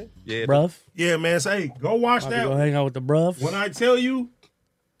 Compton, man. Yeah, bruv. Yeah, man. So, hey, go watch that. Go hang out with the bruv. When I tell you,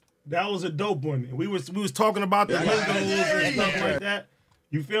 that was a dope one. And we was talking about the lingos and stuff like that.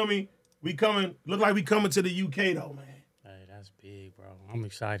 You feel me? We coming. Look like we coming to the UK though, man. Hey, that's big, bro. I'm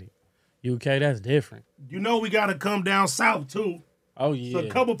excited. UK, that's different. You know we got to come down south too. Oh yeah. So a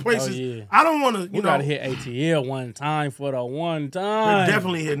couple places. Oh, yeah. I don't want to. We gotta hit ATL one time for the one time. We're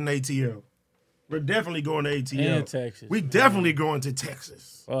definitely hitting ATL. We're definitely going to ATL. And Texas. We definitely going to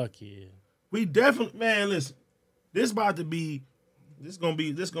Texas. Fuck yeah. We definitely, man. Listen, this gonna be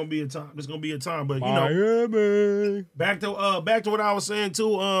a time. This gonna be a time. But Miami. back to what I was saying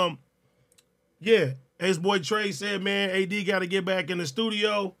too. His boy Trey said, man, AD got to get back in the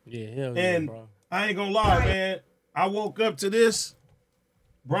studio. Yeah, hell and bro. I ain't gonna lie, man. I woke up to this.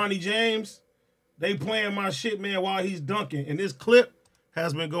 Bronny James, they playing my shit, man, while he's dunking, and this clip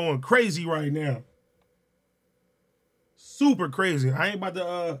has been going crazy right now. Super crazy. I ain't about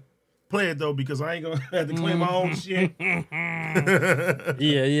to play it though because I ain't gonna have to claim my own shit.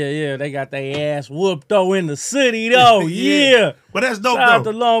 Yeah. They got their ass whooped though in the city though. Yeah. But that's dope. Shout out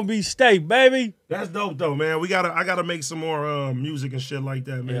to Long Beach State, baby. That's dope though, man. I gotta make some more music and shit like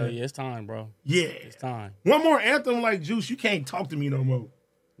that, man. Hell yeah, it's time, bro. Yeah. It's time. One more anthem like Juice, you can't talk to me no more.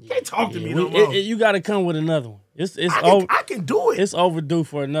 You can't talk to me no more. You gotta come with another one. I can do it. It's overdue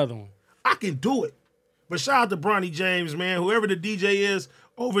for another one. I can do it. But shout out to Bronny James, man. Whoever the DJ is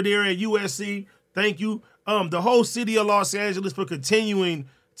over there at USC, thank you. The whole city of Los Angeles for continuing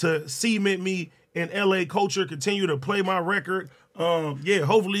to cement me in LA culture, continue to play my record.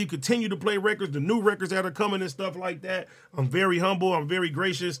 Hopefully you continue to play records, the new records that are coming and stuff like that. I'm very humble. I'm very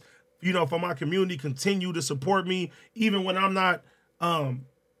gracious, for my community. Continue to support me, even when I'm not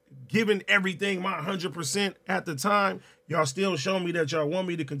giving everything my 100% at the time. Y'all still show me that y'all want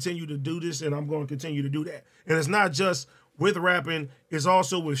me to continue to do this, and I'm going to continue to do that. And it's not just with rapping, it's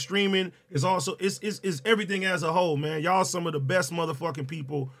also with streaming, it's everything as a whole, man. Y'all some of the best motherfucking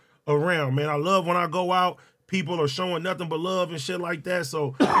people around, man. I love when I go out, people are showing nothing but love and shit like that.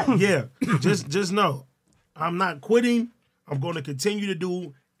 So yeah, just know, I'm not quitting. I'm going to continue to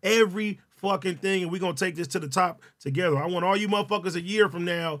do every fucking thing, and we're going to take this to the top together. I want all you motherfuckers a year from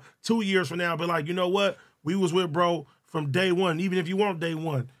now, 2 years from now, be like, you know what? We was with bro from day one. Even if you weren't day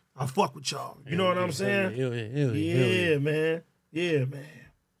one, I fuck with y'all. You know what I'm saying? Yeah, man. Yeah,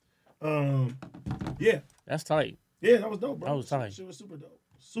 man. Yeah. That's tight. Yeah, that was dope, bro. That was tight. Shit was super dope.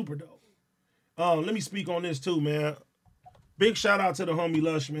 Super dope. Let me speak on this too, man. Big shout out to the homie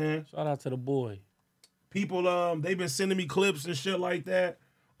Lush, man. Shout out to the boy. People, they've been sending me clips and shit like that.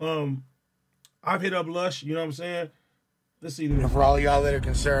 I've hit up Lush, you know what I'm saying? Let's see. For all y'all that are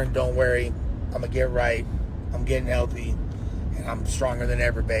concerned, don't worry. I'm going to get right. I'm getting healthy. And I'm stronger than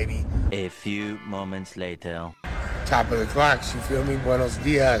ever, baby. A few moments later. Top of the clocks, you feel me? Buenos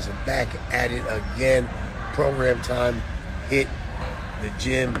dias. I'm back at it again. Program time. Hit the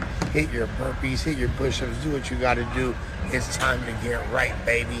gym. Hit your burpees. Hit your push-ups. Do what you got to do. It's time to get right,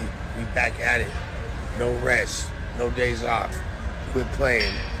 baby. We back at it. No rest. No days off. Quit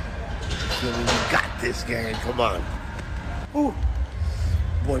playing. You feel me? We got this, gang. Come on. Ooh.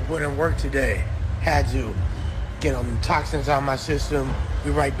 Boy, put in work today. Had to. Get them toxins out of my system.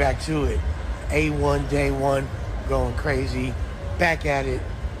 We right back to it. A1, day one. Going crazy. Back at it.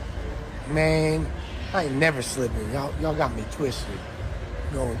 Man, I ain't never slipping. Y'all got me twisted.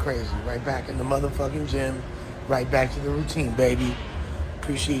 Going crazy. Right back in the motherfucking gym. Right back to the routine, baby.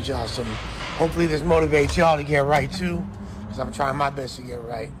 Appreciate y'all. Hopefully this motivates y'all to get right too. Because I'm trying my best to get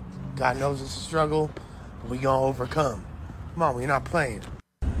right. God knows it's a struggle, but we gonna overcome. Come on, we're not playing.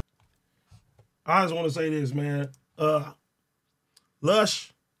 I just want to say this, man.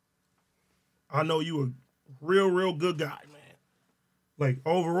 Lush, I know you a real good guy, man. Like,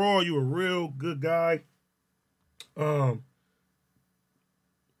 overall, you a real good guy.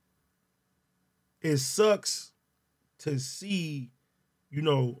 It sucks to see, you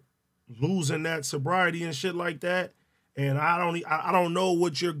know, losing that sobriety and shit like that. And I don't know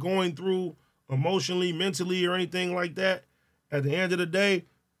what you're going through emotionally, mentally, or anything like that. At the end of the day,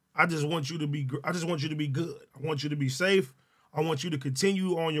 I just want you to be good. I want you to be safe. I want you to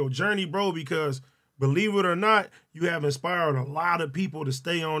continue on your journey, bro, because believe it or not, you have inspired a lot of people to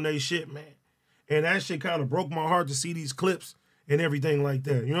stay on their shit, man. And that shit kind of broke my heart to see these clips and everything like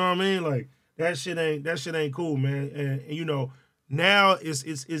that. You know what I mean? Like, that shit ain't cool, man. And you know, now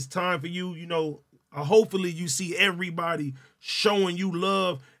it's time for you, you know, hopefully you see everybody showing you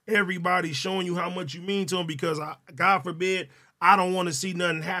love, everybody showing you how much you mean to them, because God forbid, I don't want to see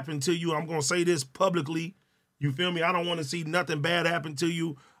nothing happen to you. I'm going to say this publicly. You feel me? I don't want to see nothing bad happen to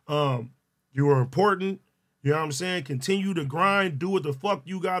you. You are important. You know what I'm saying? Continue to grind. Do what the fuck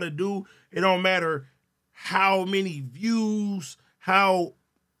you got to do. It don't matter how many views, how,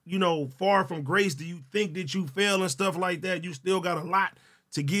 you know, far from grace do you think that you fail and stuff like that. You still got a lot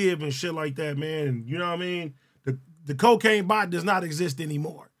to give and shit like that, man. And you know what I mean? The cocaine bot does not exist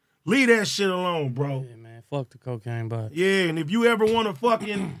anymore. Leave that shit alone, bro. Yeah, man. Fuck the cocaine bot. Yeah, and if you ever want to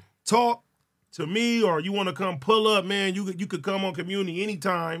fucking talk to me or you want to come pull up, man, you could come on Cuhmunity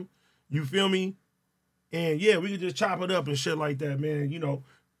anytime. You feel me? And yeah, we could just chop it up and shit like that, man. You know,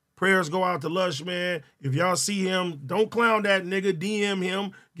 prayers go out to Lush, man. If y'all see him, don't clown that nigga. DM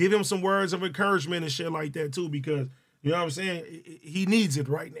him. Give him some words of encouragement and shit like that too, because, you know what I'm saying? He needs it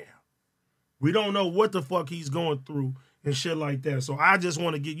right now. We don't know what the fuck he's going through and shit like that. So I just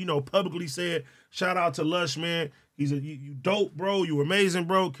want to get, you know, publicly said, shout out to Lush, man. You dope, bro. You amazing,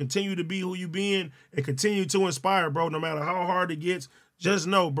 bro. Continue to be who you being and continue to inspire, bro. No matter how hard it gets, just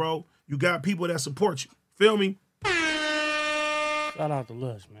know, bro, you got people that support you. Feel me? Shout out to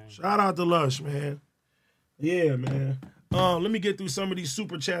Lush, man. Shout out to Lush, man. Yeah, man. Let me get through some of these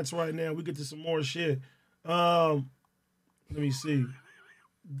super chats right now. We get to some more shit. Let me see.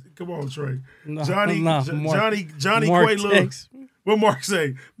 Come on, Trey. Johnny Quaalude. What Mark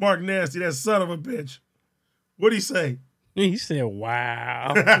say? Mark Nasty, that son of a bitch. What'd he say? He said,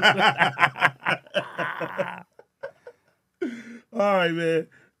 wow. All right, man.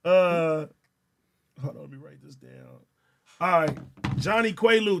 Hold on, let me write this down. All right. Johnny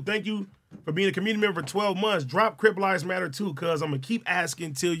Quaalude, thank you for being a community member for 12 months. Drop Crip Lives Matter too, cuz I'm going to keep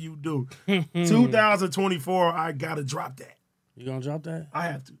asking till you do. 2024, I got to drop that. You going to drop that? I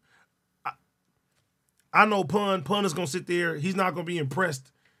have to. I know Pun is going to sit there. He's not going to be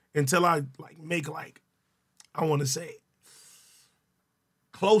impressed until I make I want to say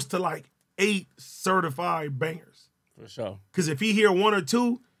close to 8 certified bangers. For sure. Because if he hear 1 or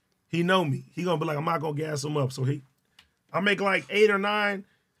 2, he know me. He gonna be like, I'm not gonna gas him up. So I make 8 or 9,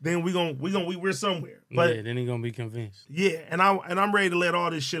 then we're somewhere. But yeah, then he gonna be convinced. Yeah, and I'm ready to let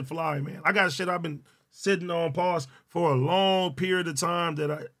all this shit fly, man. I got shit I've been sitting on pause for a long period of time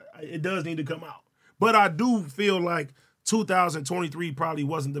that it does need to come out. But I do feel like 2023 probably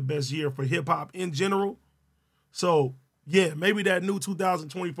wasn't the best year for hip-hop in general. So, yeah, maybe that new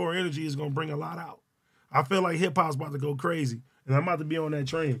 2024 energy is going to bring a lot out. I feel like hip-hop's about to go crazy, and I'm about to be on that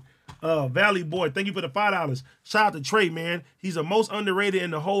train. Valley Boy, thank you for the $5. Shout out to Trey, man. He's the most underrated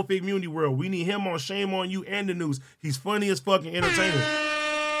in the whole Cuhmunity world. We need him on Shame on You and the News. He's funny as fucking entertainer.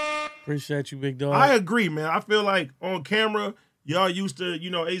 Appreciate you, big dog. I agree, man. I feel like on camera, y'all used to,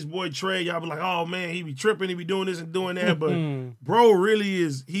 Ace Boy Trey, y'all be like, oh, man, he be tripping, he be doing this and doing that. But bro really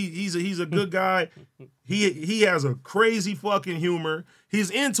is, he's a good guy. He has a crazy fucking humor.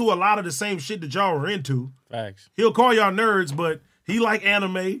 He's into a lot of the same shit that y'all are into. Facts. He'll call y'all nerds, but he like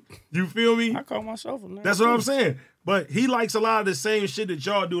anime. You feel me? I call myself a nerd. That's what I'm saying. But he likes a lot of the same shit that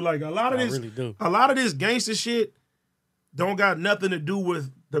y'all do. Like a lot of this gangster shit don't got nothing to do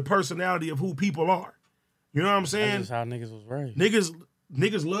with the personality of who people are. You know what I'm saying? That's just how niggas was raised.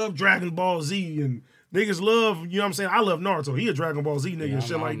 Niggas love Dragon Ball Z and niggas love, you know what I'm saying? I love Naruto. He a Dragon Ball Z nigga and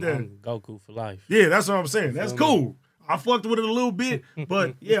shit like that. I'm Goku for life. Yeah, that's what I'm saying. That's cool. I fucked with it a little bit,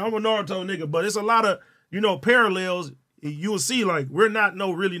 but yeah, I'm a Naruto nigga. But it's a lot of, parallels. You'll see, like, we're not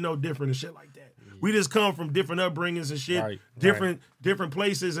really no different and shit like that. Yeah. We just come from different upbringings and shit, different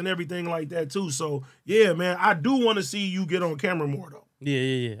places and everything like that too. So yeah, man, I do want to see you get on camera more though.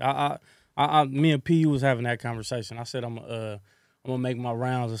 Yeah. I me and P was having that conversation. I said I'm gonna make my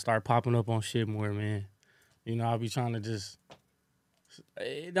rounds and start popping up on shit more, man. I'll be trying to just,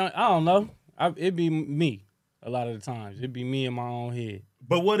 I don't know. It'd be me a lot of the times. It'd be me in my own head.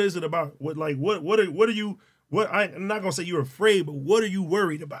 But what is it about? What are you? I'm not gonna say you're afraid, but what are you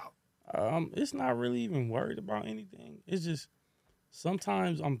worried about? It's not really even worried about anything. It's just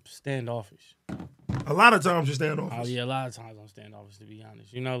sometimes I'm standoffish. A lot of times you're standoffish. Oh yeah, a lot of times I'm standoffish, to be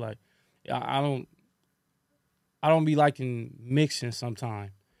honest. I don't be liking mixing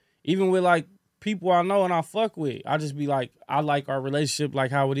sometimes. Even with like people I know and I fuck with, I just be like, I like our relationship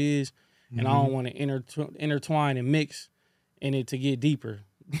like how it is, and I don't want to intertwine and mix in it to get deeper.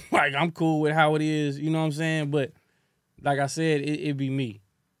 Like, I'm cool with how it is, you know what I'm saying? But like I said, it'd be me.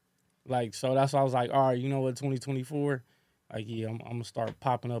 Like, so that's why I was like, all right, you know what, 2024, like, yeah, I'm going to start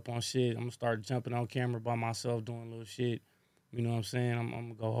popping up on shit. I'm going to start jumping on camera by myself doing little shit. You know what I'm saying? I'm going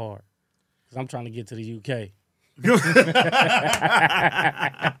to go hard. Because I'm trying to get to the UK.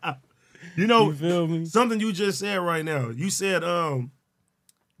 You feel me? Something you just said right now. You said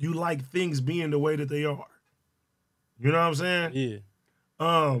you like things being the way that they are. You know what I'm saying? Yeah.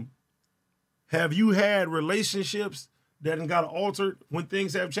 Have you had relationships that got altered when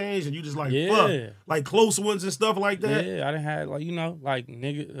things have changed and you just like, fuck, like close ones and stuff like that? Yeah, I done had like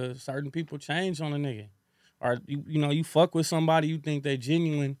nigga, certain people change on a nigga. Or, you fuck with somebody, you think they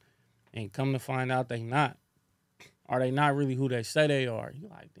genuine and come to find out they not. Or they not really who they say they are. You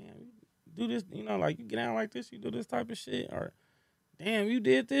like, damn, you do this, like you get out like this, you do this type of shit. Or, damn, you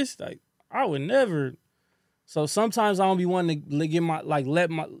did this. Like, I would never. So sometimes I don't be wanting to get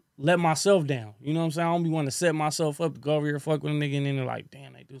let myself down. You know what I'm saying? I don't be wanting to set myself up to go over here and fuck with a nigga and then they're like,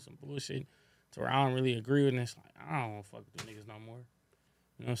 damn, they do some bullshit to where I don't really agree with this. Like, I don't want to fuck with the niggas no more.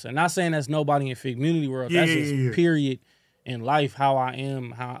 You know what I'm saying? Not saying that's nobody in Cuhmunity world. That's just period in life, how I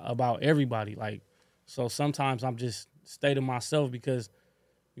am, about everybody. Like, so sometimes I'm just stay to myself because,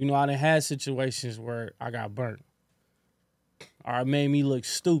 I done had situations where I got burnt. Or it made me look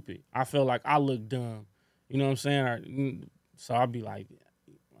stupid. I felt like I look dumb. You know what I'm saying? So I'll be like,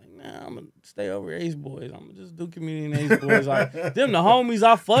 nah, I'm going to stay over Ace Boys. I'm going to just do Cuhmunity and Ace Boys. Like, them the homies,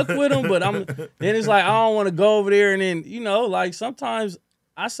 I fuck with them, but then it's like, I don't want to go over there and then, like sometimes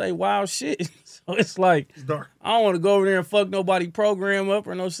I say wild shit. So it's like, it's dark. I don't want to go over there and fuck nobody program up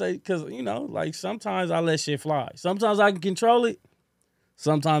or no say, because, like sometimes I let shit fly. Sometimes I can control it.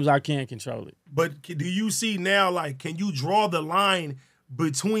 Sometimes I can't control it. But do you see now, like, can you draw the line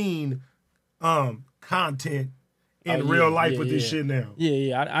between content in real life with this shit now?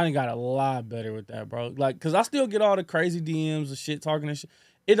 Yeah. I done got a lot better with that, bro. Like, because I still get all the crazy DMs and shit talking and shit.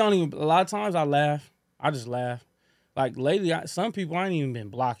 It don't even, a lot of times I laugh. I just laugh. Like, lately, some people I ain't even been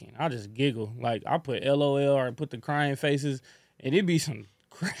blocking. I just giggle. Like, I put LOL or put the crying faces, and it be some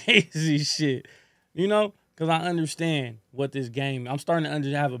crazy shit, Because I understand what this game, I'm starting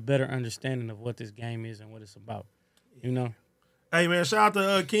to have a better understanding of what this game is and what it's about, Hey, man, shout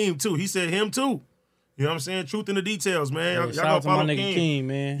out to Keem, too. He said him, too. You know what I'm saying? Truth in the details, man. Y'all shout out to my nigga Keem,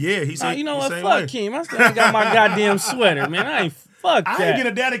 man. Yeah, he said. You know what? Fuck Keem. I still ain't got my goddamn sweater, man. I ain't Fuck I that. ain't get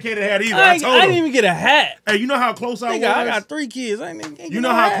a dedicated hat either. I told him. didn't even get a hat. Hey, you know how close I was? I got 3 kids. I ain't get You know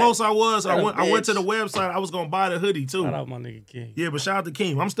no how hat. close I was? I What a went to bitch. the website. I was going to buy the hoodie, too. Shout out my nigga King. Yeah, but shout out to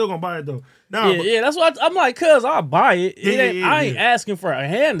King. I'm still going to buy it, though. Nah, Yeah, that's what I'm like, cuz I'll buy it. I ain't Yeah. asking for a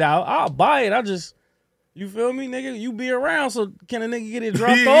handout. I'll buy it. I just, you feel me, nigga? You be around, so can a nigga get it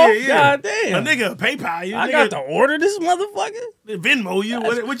dropped off? God damn. A nigga PayPal you. I got to order this motherfucker. Venmo you.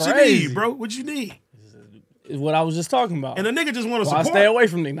 That's What you crazy. need, bro? What you need? Is what I was just talking about. And a nigga just want to I support. stay away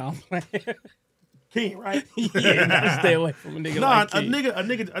from nigga. No. King, right? I stay away from a nigga like a King.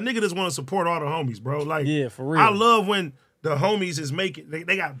 nigga just want to support all the homies, bro. Like, Yeah, for real. I love when the homies is making.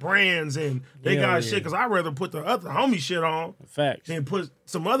 They got brands and they Hell got yeah. shit. Because I'd rather put the other homie shit on Facts. than put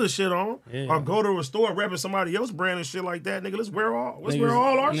some other shit on, Yeah. or go to a store repping somebody else's brand and shit like that. Nigga, let's wear all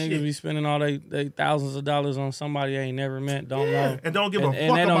our Niggas shit. be spending all they thousands of dollars on somebody they ain't never met, don't know, and don't give a and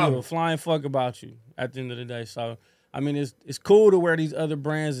fuck they don't about give a it. flying fuck about you at the end of the day. So I mean, it's cool to wear these other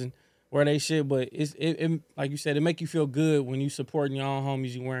brands and wear they shit, but it like you said, it make you feel good when you supporting your own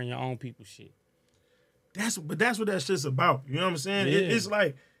homies, you wearing your own people's shit. That's what that shit's about. You know what I'm saying? Yeah.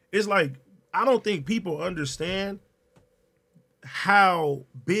 It's like I don't think people understand how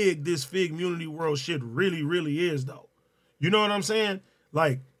big this Cuhmunity world shit really, really is, though. You know what I'm saying?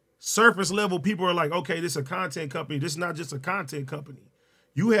 Like, surface level people are like, okay, this is a content company. This is not just a content company.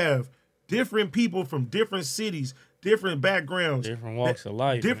 You have different people from different cities, different backgrounds, Different walks of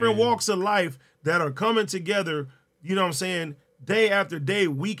life. different man. walks of life that are coming together, you know what I'm saying, day after day,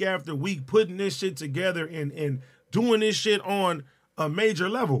 week after week, putting this shit together and doing this shit on a major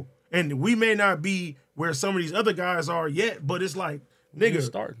level. And we may not be where some of these other guys are yet, but it's like,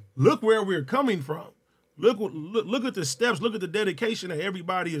 nigga, look where we're coming from. Look at the steps, look at the dedication that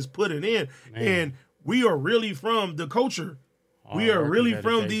everybody is putting in. Man. And we are really from the culture. We are really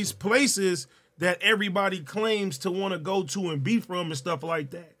from these places that everybody claims to want to go to and be from and stuff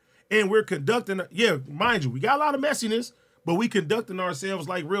like that. And we're conducting, mind you, we got a lot of messiness, but we conducting ourselves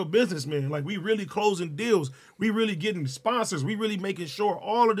like real businessmen. Like, we really closing deals. We really getting sponsors. We really making sure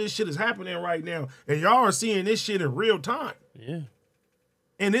all of this shit is happening right now. And y'all are seeing this shit in real time. Yeah.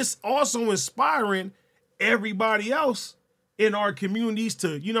 And it's also inspiring everybody else in our communities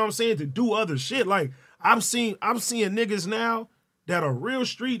to, you know what I'm saying, to do other shit. Like, I'm seeing niggas now that are real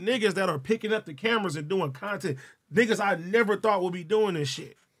street niggas that are picking up the cameras and doing content. Niggas I never thought would be doing this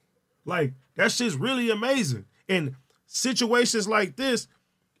shit. Like, that shit's really amazing. And situations like this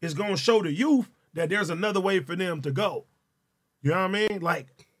is going to show the youth that there's another way for them to go. You know what I mean? Like,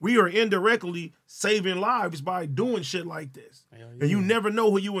 we are indirectly saving lives by doing shit like this. Yeah. And you never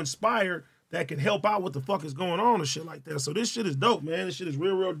know who you inspire that can help out what the fuck is going on and shit like that. So this shit is dope, man. This shit is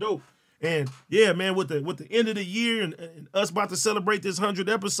real, real dope. And yeah, man, with the end of the year and us about to celebrate this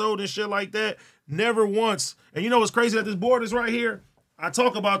 100th episode and shit like that, never once. And you know what's crazy that this board is right here? I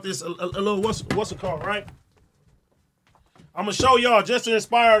talk about this a little, what's it called, right? I'm gonna show y'all just to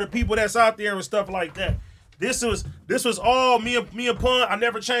inspire the people that's out there and stuff like that. This was all me and Pun. I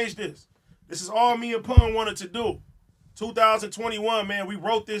never changed this. This is all me and Pun wanted to do. 2021, man, we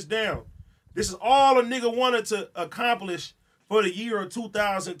wrote this down. This is all a nigga wanted to accomplish for the year of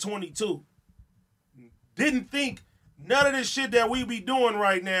 2022. Didn't think none of this shit that we be doing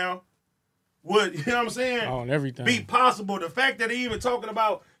right now would, you know what I'm saying? On everything. Be possible. The fact that they even talking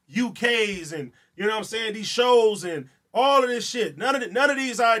about UKs and, you know what I'm saying, these shows and all of this shit. None of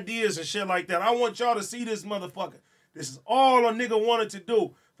these ideas and shit like that. I want y'all to see this motherfucker. This is all a nigga wanted to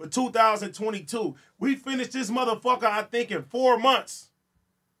do for 2022. We finished this motherfucker, I think, in 4 months.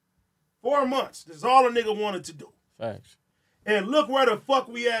 4 months. This is all a nigga wanted to do. Facts. And look where the fuck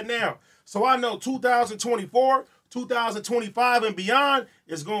we at now. So I know 2024, 2025 and beyond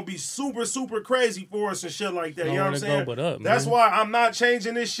is going to be super, super crazy for us and shit like that. You know what I'm saying? But up, That's man. why I'm not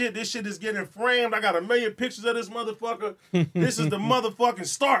changing this shit. This shit is getting framed. I got a million pictures of this motherfucker. This is the motherfucking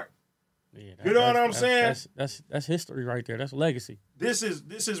start. Yeah, you know what I'm saying? That's history right there. That's legacy. This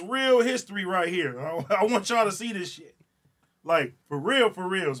is real history right here. I want y'all to see this shit. Like, for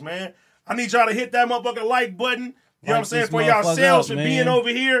reals, man. I need y'all to hit that motherfucking like button. You know what I'm saying? For yourselves for being over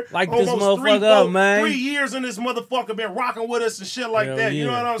here. Like almost this motherfucker up, man. 3 years in this motherfucker been rocking with us and shit like Hell that. You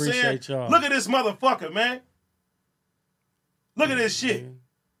know yeah. what I'm Appreciate saying? y'all. Look at this motherfucker, man. Look at this shit. Man.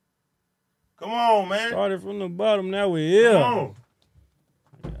 Come on, man. Started from the bottom, now we're here. Come on.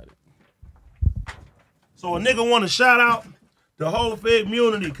 So a nigga want to shout out the whole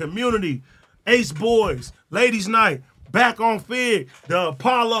Cuhmunity, community, Ace Boys, Ladies Night, Back on Fig, the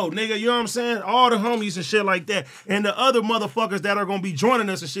Apollo, nigga, you know what I'm saying? All the homies and shit like that. And the other motherfuckers that are gonna be joining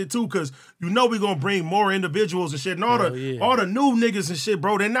us and shit too, cause you know we gonna bring more individuals and shit. And all the new niggas and shit,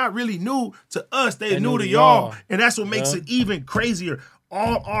 bro, they're not really new to us. They new to y'all. And that's what makes it even crazier.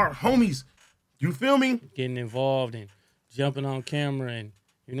 All our homies, you feel me? Getting involved and jumping on camera and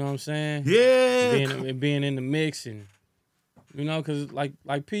you know what I'm saying? Yeah. Being in the mix and you know, cause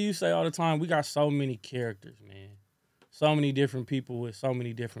like P, you say all the time, we got so many characters, man. So many different people with so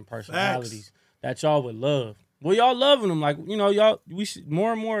many different personalities that y'all would love. Well, y'all loving them. Like, you know, we should,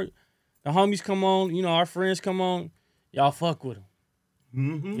 more and more, the homies come on, you know, our friends come on, y'all fuck with them.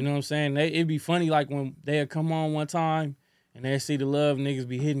 Mm-hmm. You know what I'm saying? It'd be funny, like, when they'd come on one time and they'd see the love, niggas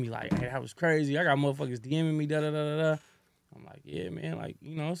be hitting me like, hey, that was crazy. I got motherfuckers DMing me, da-da-da-da-da. I'm like, yeah, man, like,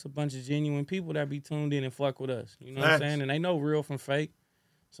 you know, it's a bunch of genuine people that be tuned in and fuck with us. You know what I'm saying? And they know real from fake.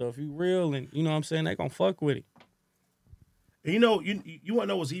 So if you real and, you know what I'm saying, they gonna fuck with it. And you know, you want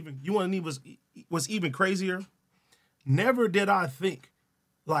to know what's even crazier? Never did I think,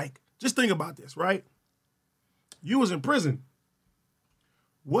 like, just think about this, right? You was in prison.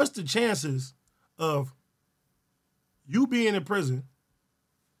 What's the chances of you being in prison,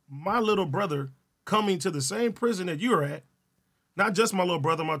 my little brother coming to the same prison that you're at, not just my little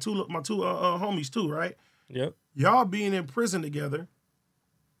brother, my two homies too, right? Yep. Y'all being in prison together,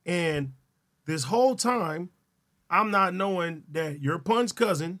 and this whole time, I'm not knowing that your Pun's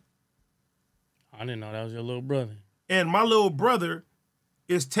cousin. I didn't know that was your little brother. And my little brother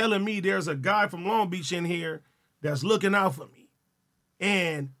is telling me there's a guy from Long Beach in here that's looking out for me.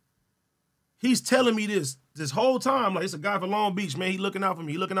 And he's telling me this whole time, like, it's a guy from Long Beach, man. He looking out for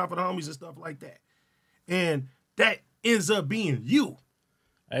me. He looking out for the homies and stuff like that. And that ends up being you.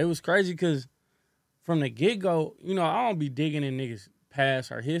 It was crazy because from the get-go, you know, I don't be digging in niggas'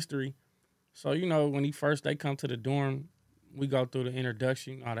 past or history. So, you know, when they come to the dorm, we go through the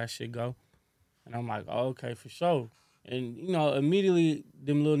introduction, all that shit go. And I'm like, oh, okay, for sure. And, you know, immediately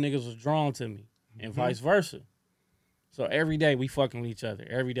them little niggas was drawn to me and vice versa. So every day we fucking with each other.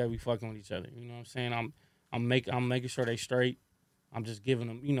 Every day we fucking with each other. You know what I'm saying? I'm making sure they straight. I'm just giving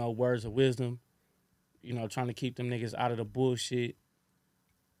them, you know, words of wisdom. You know, trying to keep them niggas out of the bullshit.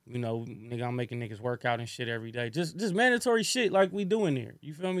 You know, nigga, I'm making niggas work out and shit every day. Just mandatory shit like we doing here.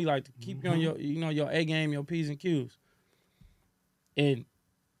 You feel me? Like to keep you on your, you know, your A game, your P's and Q's. And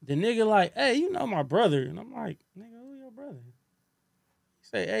the nigga like, hey, you know my brother. And I'm like, nigga, who your brother? He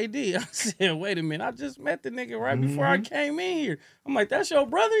say, AD. I said, wait a minute. I just met the nigga right before I came in here. I'm like, that's your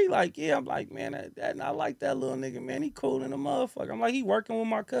brother? He like, yeah. I'm like, man, I like that little nigga, man. He cool in a motherfucker. I'm like, he working with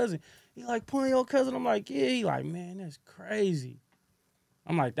my cousin. He like, pulling your cousin? I'm like, yeah. He like, man, that's crazy.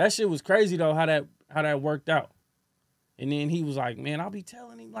 I'm like, that shit was crazy though, how that worked out. And then he was like, man, I'll be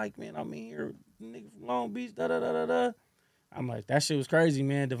telling him, like, man, I'm in here, nigga from Long Beach, da-da-da-da-da. I'm like, that shit was crazy,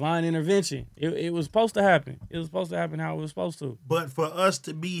 man. Divine intervention. It was supposed to happen. It was supposed to happen how it was supposed to. But for us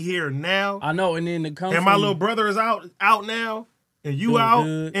to be here now. I know, and then to come and my little brother is out now, and you out,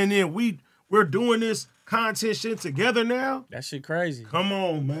 and then we're doing this content shit together now. That shit crazy. Come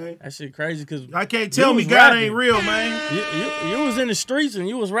on, man. That shit crazy because I can't tell me God ain't real, man. You was in the streets and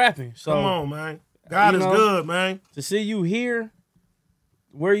you was rapping. So come on, man. God is good, man. To see you here,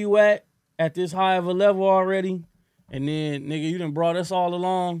 where you at this high of a level already, and then nigga, you done brought us all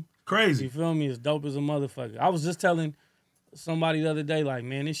along. Crazy. You feel me? It's dope as a motherfucker. I was just telling somebody the other day, like,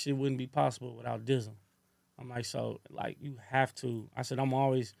 man, this shit wouldn't be possible without Dizzle. I'm like, so like you have to. I said, I'm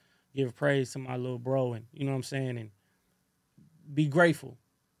always give praise to my little bro, and you know what I'm saying, and be grateful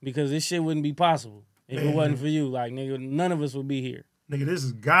because this shit wouldn't be possible if it wasn't for you. Like, nigga, none of us would be here. Nigga, this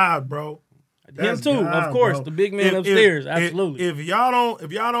is God, bro. Him too, God, of course, bro. The big man upstairs, absolutely. If y'all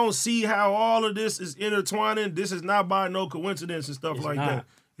don't see how all of this is intertwining, this is not by no coincidence and stuff like that.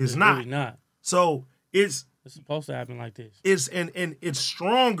 It's not. Really not. So it's supposed to happen like this. It's and it's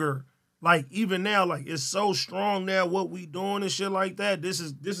stronger. Like even now, like it's so strong now. What we doing and shit like that. This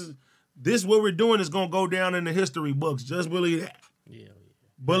what we're doing is gonna go down in the history books. Just believe that. Yeah.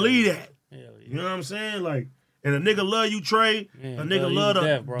 Believe that. Yeah. You know what I'm saying? Like, and a nigga love you, Trey. Man, a nigga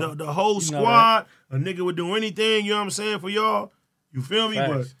love the whole squad. A nigga would do anything. You know what I'm saying for y'all. You feel me?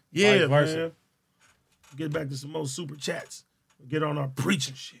 Facts. But yeah, man. Get back to some more super chats. Get on our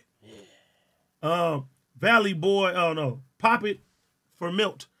preaching shit. Yeah. Valley Boy. Oh no, Pop It for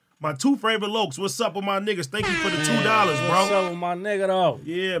Milt. My two favorite lokes. What's up with my niggas? Thank you for the $2, bro. What's up with my nigga, though?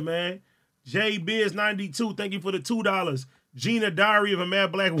 Yeah, man. JBiz92, thank you for the $2. Gina Diary of a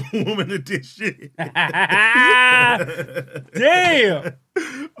Mad Black Woman that did shit. Damn.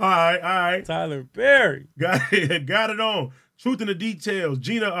 All right. Tyler Perry. Got it on. Truth in the details.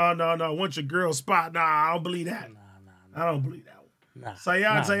 Gina, no. Once your girl spot. Nah, I don't believe that. Nah. I don't believe that one. Nah,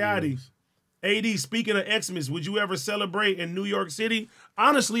 Sayadi. AD, speaking of Xmas, would you ever celebrate in New York City?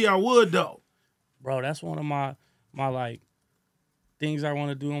 Honestly, I would, though. Bro, that's one of my like things I want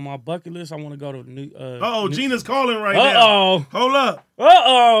to do on my bucket list. I want to go to New. Gina's calling right now. Hold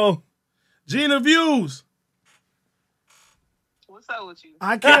up. Gina Views. What's up with you?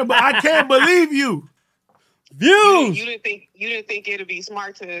 I can't believe you. Views. You didn't think it'd be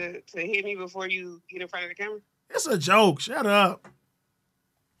smart to hit me before you get in front of the camera? It's a joke. Shut up.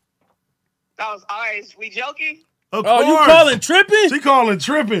 That was all right. We joking? Of course. You calling tripping? She calling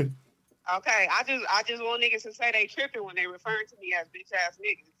tripping. Okay, I just want niggas to say they tripping when they referring to me as bitch ass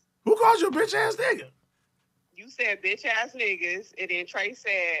niggas. Who calls you a bitch ass nigga? You said bitch ass niggas, and then Trey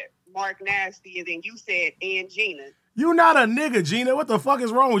said Mark Nasty, and then you said and Gina. You not a nigga, Gina. What the fuck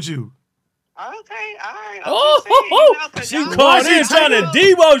is wrong with you? Okay, all right. She called in trying to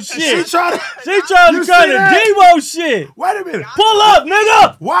Debo shit. She trying to Debo shit. Wait a minute. Pull up,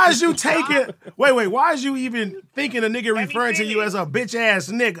 nigga. Why is you taking? Wait. Why is you even thinking a nigga referring to you as a bitch ass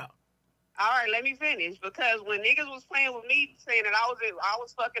nigga? All right, let me finish. Because when niggas was playing with me, saying that I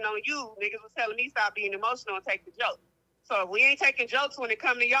was fucking on you, niggas was telling me stop being emotional and take the joke. So if we ain't taking jokes when it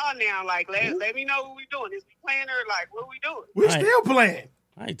come to y'all now, like let me know what we doing. Is we playing or like what we doing? We still playing.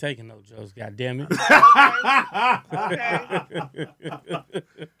 I ain't taking no jokes, goddamn it. Okay.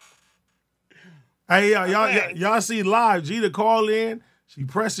 Hey, y'all see live Gina call in. She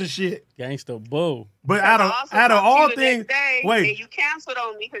pressing shit. Gangsta bull. But out of all things, wait. And you canceled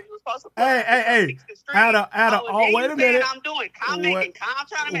on me because you were supposed to. Hey. Out of all, wait a minute. I'm doing. I'm trying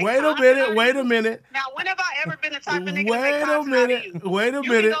to make. Wait a minute. Now, when have I ever been the type of nigga to make content out of you? Wait a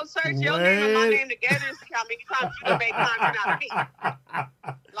minute. You can go search your name and my name together and see how many times you made content out of me.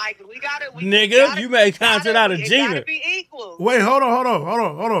 Like we gotta. You made content out of Gina. It gotta be equal. Wait, hold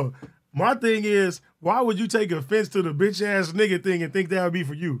on. My thing is, why would you take offense to the bitch ass nigga thing and think that would be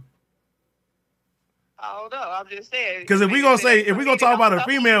for you? Oh no, I'm just saying. Because if we gonna talk about a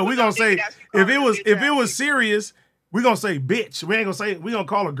female, we gonna say if it was serious, we gonna say bitch. We ain't gonna say we gonna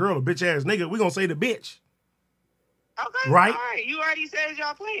call a girl a bitch ass nigga. We gonna say the bitch. Okay, right? All right. You already said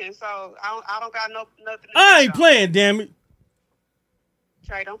y'all playing, so I don't got nothing. I ain't playing, damn it.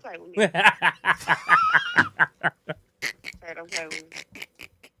 Trey, don't play with me. Trey, don't play with me.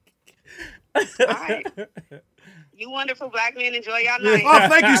 All right. You wonderful black men. Enjoy y'all night. Oh,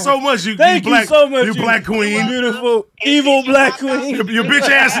 thank you so much. You black queen. Beautiful, evil black queen. You bitch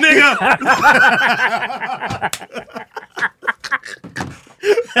ass nigga.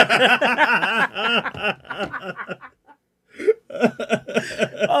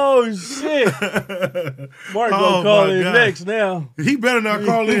 Oh, shit. Mark gonna call in next now. He better not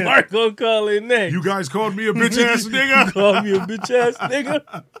call in. Mark gonna call in next. You guys called me a bitch ass nigga? You called me a bitch ass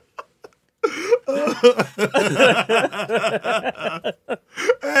nigga?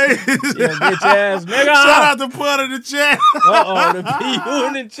 Hey, bitch ass nigga. Shout out to Pud in the chat. The PU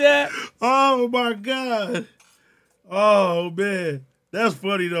in the chat. Oh my God. Oh man. That's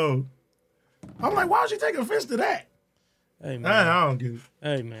funny though. I'm like, why would you take offense to that? Hey man. I don't get it.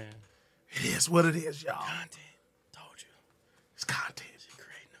 Hey man. It is what it is, y'all. Content. Told you. It's content. She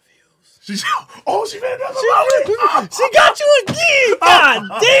creating the views. She made another She got you again.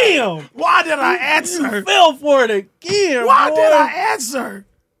 God damn. Why did I answer? You fell for it again. Why boy. did I answer?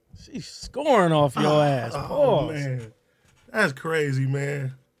 She's scoring off your ass. Oh, man. That's crazy,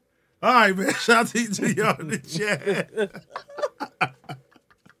 man. All right, man. Shout out to y'all in the chat.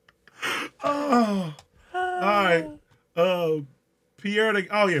 All right. Pierre,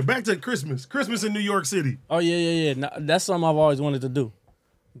 back to Christmas. Christmas in New York City. Oh, yeah. No, that's something I've always wanted to do.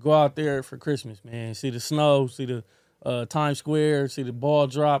 Go out there for Christmas, man. See the snow, see the Times Square, see the ball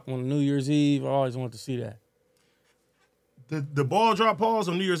drop on New Year's Eve. I always wanted to see that. The ball drop pause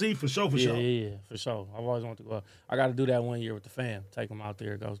on New Year's Eve for sure. Yeah, for sure. I've always wanted to go. I got to do that one year with the fam. Take them out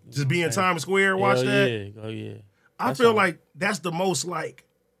there. Go. Just be in Times Square, watch that? Yeah. I feel like that's the most like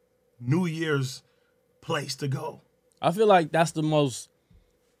New Year's place to go. I feel like that's the most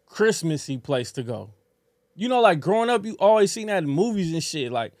Christmassy place to go. You know, like growing up, you always seen that in movies and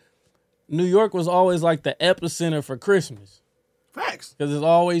shit. Like New York was always like the epicenter for Christmas. Facts. Because it's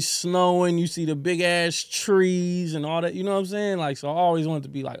always snowing. You see the big ass trees and all that. You know what I'm saying? Like, so I always wanted to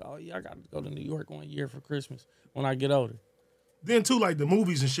be like, oh yeah, I got to go to New York one year for Christmas when I get older. Then too, like the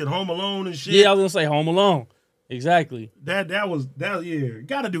movies and shit, Home Alone and shit. Yeah, I was gonna say Home Alone. Exactly. That yeah,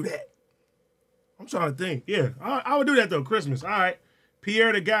 gotta do that. I'm trying to think. Yeah, I would do that though. Christmas. All right.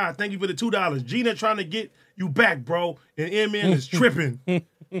 Pierre the guy, thank you for the $2. Gina trying to get you back, bro. And MN is tripping.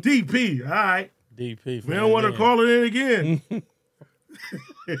 DP. All right. DP. We don't want to call it in again.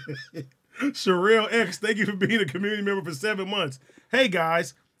 Sherelle X, thank you for being a community member for 7 months. Hey,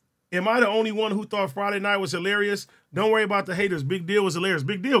 guys. Am I the only one who thought Friday night was hilarious? Don't worry about the haters. Big Deal was hilarious.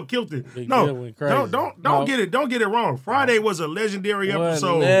 Big Deal killed it. Big Deal went crazy. Don't get it wrong. Friday was a legendary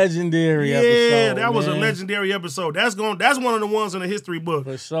episode. Legendary episode. Yeah, that was a legendary episode. That's one of the ones in the history book.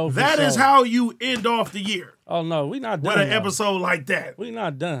 That is how you end off the year. Oh no, we not done. With an episode like that. We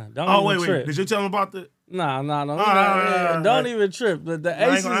not done. Don't even trip. Did you tell them about the? No. Don't even trip. The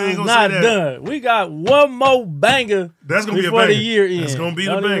Aces is not done. We got one more banger. That's gonna be a before banger. the year ends. That's gonna be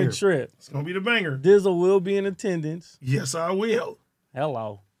the Don't banger. even trip. It's gonna be the banger. Dizzle will be in attendance. Yes, I will.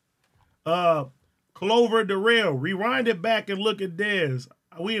 Hello. Clover Darrell, rewind it back and look at Dez.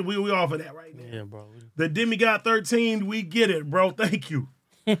 We off of that right now. Yeah, bro. The Demigod 13, we get it, bro. Thank you.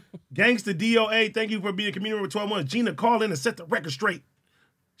 Gangsta DOA, thank you for being a community member for 12 months. Gina, call in and set the record straight.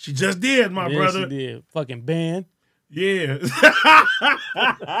 She just did, my brother. She did. Fucking band. Yeah.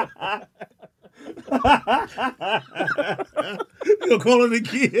 You gonna call it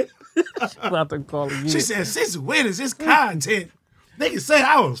again? About to call again. She said, since when is this content? Nigga said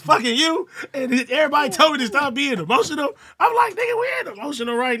I was fucking you, and everybody told me to stop being emotional. I'm like, nigga, we ain't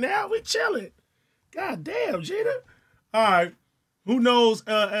emotional right now. We chilling. God damn, Gina. All right. Who knows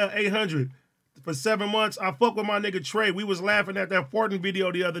 800? For 7 months, I fuck with my nigga Trey. We was laughing at that Fortin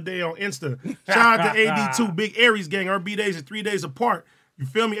video the other day on Insta. Shout out to AD2, Big Aries gang. Our B-days are 3 days apart. You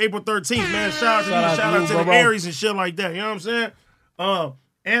feel me? April 13th, man. Shout out to you. Shout out to the Aries and shit like that. You know what I'm saying?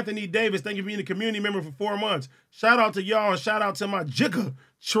 Anthony Davis, thank you for being a community member for 4 months. Shout out to y'all and shout out to my jigger,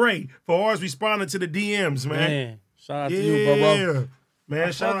 Trey, for always responding to the DMs, man. Shout out to you, bro.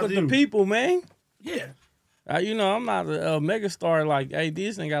 Man, shout out to the people, man. Yeah. You know, I'm not a megastar like AD.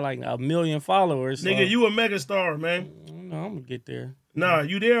 This ain't got like 1 million followers. So. Nigga, you a megastar, man. No, I'm going to get there. Nah,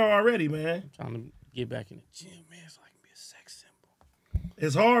 you there already, man. I'm trying to get back in the gym, man. It's like be a sex symbol.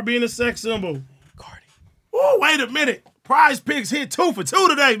 It's hard being a sex symbol. Cardi. Oh, wait a minute. Prize Picks hit 2 for 2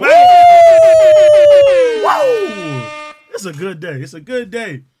 today, man. Whoa! It's a good day. It's a good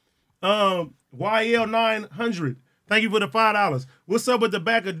day. YL 900. Thank you for the $5. What's up with the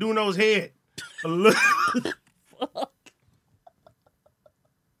back of Duno's head? Fuck.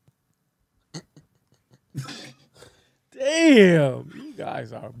 Damn, you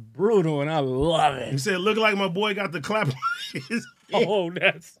guys are brutal, and I love it. He said, "Look like my boy got the clap." Oh,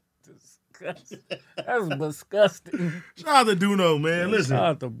 that's disgusting. That's disgusting. Shout out to Duno, man. Listen, shout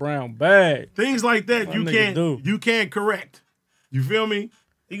out to Brown Bag. Things like that you can't correct. You feel me?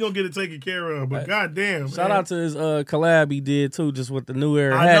 He gonna get it taken care of. But goddamn, shout out to his collab he did too, just with the New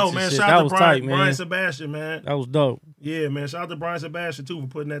Era I hats know, and man. shit. Shout That out was to tight, man. Brian Sebastian, man. That was dope. Yeah, man. Shout out to Brian Sebastian too for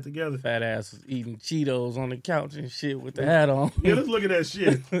putting that together. Fat ass was eating Cheetos on the couch and shit with the hat on. Yeah, let's look at that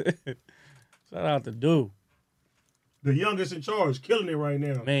shit. Shout out to Dude. The youngest in charge, killing it right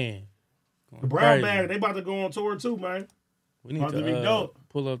now. Man. The Brown Bag, they about to go on tour too, man. We need to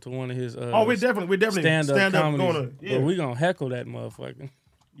pull up to one of his we're definitely stand-up comedies. Yeah. But we gonna heckle that motherfucker.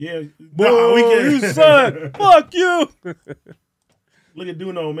 Yeah. Boy, we can. You son. Fuck you. Look at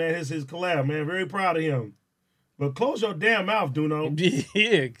Duno, man. His collab, man. Very proud of him. But close your damn mouth, Duno.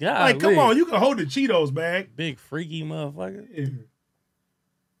 Yeah, God. Like, come on. You can hold the Cheetos bag. Big freaky motherfucker. Yeah.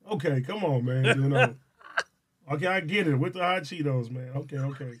 Okay, come on, man, Duno. Okay, I get it. With the hot Cheetos, man.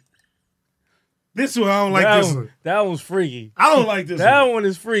 Okay. This one, I don't like this one. That one's freaky. I don't like this one. That one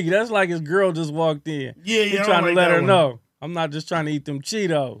is freaky. That's like his girl just walked in. Yeah. He trying to let her know. I'm not just trying to eat them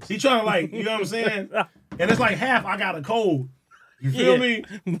Cheetos. He trying to like, you know what I'm saying? And it's like half I got a cold. You feel me?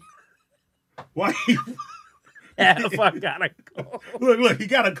 Why? Half I got a cold. Look, he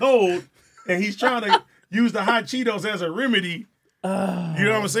got a cold and he's trying to use the hot Cheetos as a remedy. You know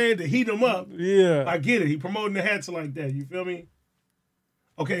what I'm saying? To heat him up. Yeah. I get it. He promoting the hats like that. You feel me?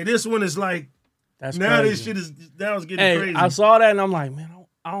 Okay, this one is like, that's now crazy. This shit is, that was getting crazy. I saw that and I'm like, man,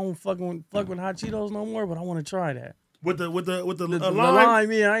 I don't fuck with hot Cheetos no more, but I want to try that. With the lime?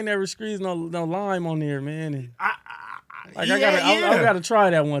 lime? Yeah, I ain't never squeezed no lime on there, man. And I gotta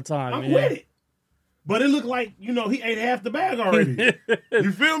try that one time, I'm man. with it. But it looked like, he ate half the bag already.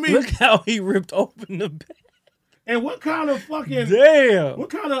 You feel me? Look how he ripped open the bag. And what kind of fucking... Damn.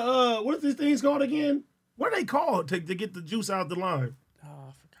 What kind of, what's these things called again? What are they called to get the juice out the lime? Oh,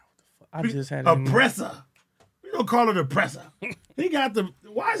 I forgot what the fuck. I just had a presser. We don't call it a presser. He got the...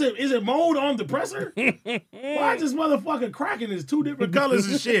 Why is it mold on the presser? Why is this motherfucker cracking? It's 2 different colors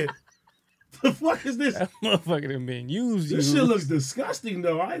and shit. The fuck is this? That motherfucker done been used. This shit looks disgusting,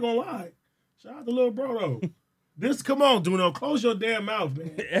 though. I ain't gonna lie. Shout out to little bro, though. Come on, Duno. Close your damn mouth,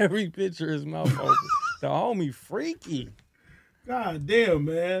 man. Every picture is mouth open. The homie freaky. God damn,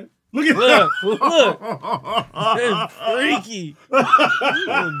 man. Look at look. It's freaky.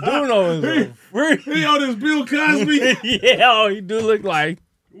 Duno is a freak. He on this Bill Cosby. Yeah, he do look like.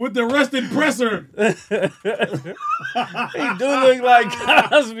 With the rusted presser. He do look like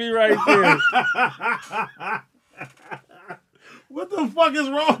Cosby right there. What the fuck is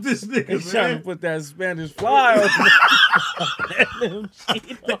wrong with this nigga, He's trying to put that Spanish fly on them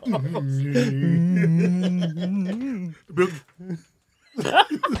Cheetos.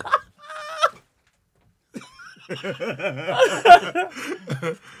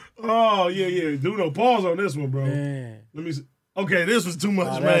 Oh, yeah. Do no pause on this one, bro. Man. Let me see. Okay, this was too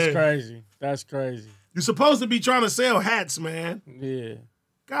much, man. That's crazy. You're supposed to be trying to sell hats, man. Yeah.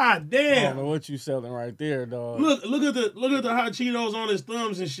 God damn. I don't know what you selling right there, dog. Look at the hot Cheetos on his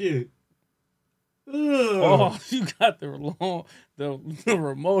thumbs and shit. Ugh. Oh, you got the remote on your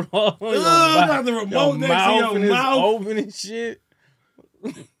got the remote next to your mouth. Open and shit.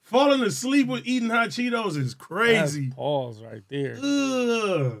 Falling asleep with eating hot Cheetos is crazy. That's pause right there.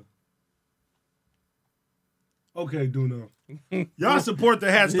 Ugh. Okay, Duno. Y'all support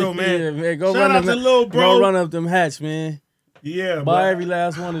the hats though, man. Yeah, man. Go Shout out to Lil Bro. Go run up them hats, man. Yeah, buy every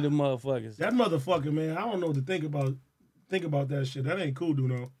last one of them motherfuckers. That motherfucker, man. I don't know what to think about that shit. That ain't cool,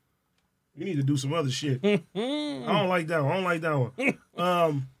 Duno. You need to do some other shit. I don't like that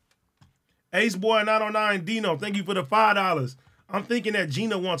one. Ace Boy 909 Dino, thank you for the $5. I'm thinking that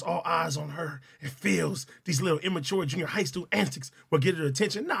Gina wants all eyes on her and feels these little immature junior high school antics will get her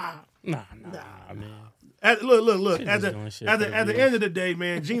attention. Nah, man. Look. At the end of the day,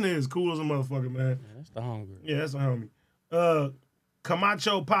 man, Gina is cool as a motherfucker, man. Yeah, that's the homegirl. Yeah, that's the homie.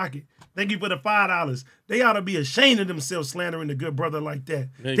 Camacho Pocket, thank you for the $5. They ought to be ashamed of themselves slandering the good brother like that.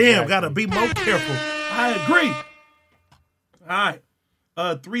 Exactly. Damn, gotta be more careful. I agree. All right.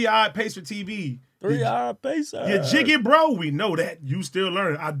 3-eyed Pacer TV. 3-eyed Pacer. You jiggy, bro. We know that. You still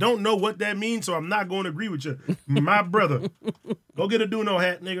learning. I don't know what that means, so I'm not going to agree with you. My brother. Go get a Duno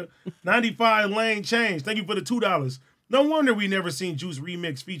hat, nigga. 95 Lane Change. Thank you for the $2. No wonder we never seen Juice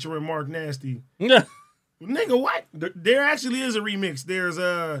remix featuring Mark Nasty. Yeah. Nigga, what? There actually is a remix. There's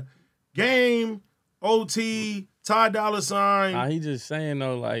a Game, OT, Ty Dolla $ign. Nah, he just saying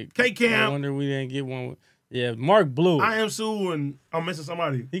though, like, K-Camp. I wonder we didn't get one. Yeah, Mark blew it. I Am Sue and I'm missing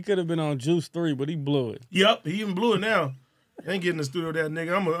somebody. He could have been on Juice 3, but he blew it. Yep, he even blew it now. I ain't getting in the studio with that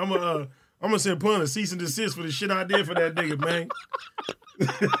nigga. I'm gonna send Pun a cease and desist for the shit I did for that nigga, man.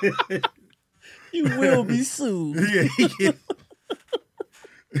 You will be sued. Yeah.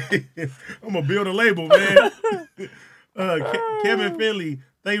 I'm gonna build a label, man. Kevin Finley,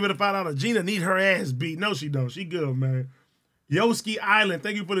 thank you for the $5. Gina need her ass beat. No, she don't. She good, man. Yoski Island,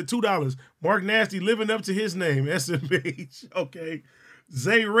 thank you for the $2. Mark Nasty living up to his name. SMH. Okay.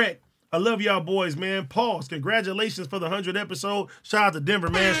 Zay Rec, I love y'all boys, man. Pause. Congratulations for the 100th episode. Shout out to Denver,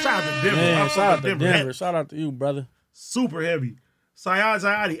 man. Shout out to Denver. Man, shout out to Denver. Shout out to you, brother. Super heavy. Sayad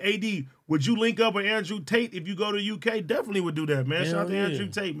Zayadi, AD, would you link up with Andrew Tate if you go to UK? Definitely would do that, man. Shout out to Andrew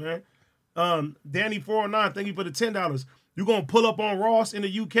Tate, man. Danny409, thank you for the $10. You gonna pull up on Ross in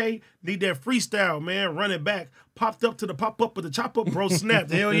the UK? Need that freestyle, man. Run it back. Popped up to the pop-up with the chop-up, bro.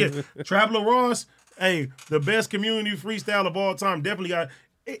 Snap. Hell yeah. Traveler Ross, hey, the best community freestyle of all time. Definitely got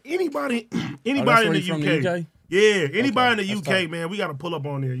anybody in the UK. Yeah, anybody in the UK, man, we got to pull up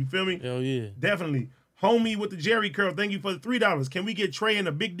on there. You feel me? Hell yeah. Definitely. Homie with the Jerry curl, thank you for the $3. Can we get Trey in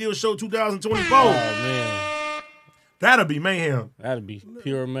the Big Deal Show 2024? Oh, man. That'll be mayhem. That'll be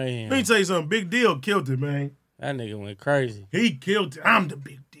pure mayhem. Let me tell you something. Big Deal killed it, man. That nigga went crazy. He killed it. I'm the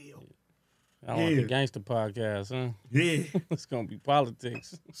big deal. I want the gangster podcast, huh? Yeah. It's going to be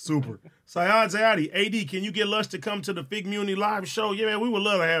politics. Super. Sayad Zayadi, AD, can you get Lush to come to the Fig Community Live show? Yeah, man, we would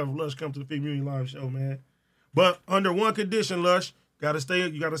love to have Lush come to the Fig Community Live show, man. But under one condition, Lush, you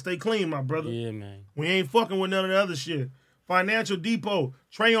gotta stay clean, my brother. Yeah, man. We ain't fucking with none of the other shit. Financial Depot,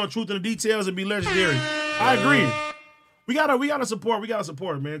 Trey on Truth in the Details and be legendary. I agree. We gotta support,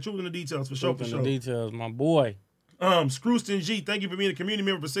 man. Truth in the Details for sure. Truth in the Details, my boy. Scrooston G, thank you for being a community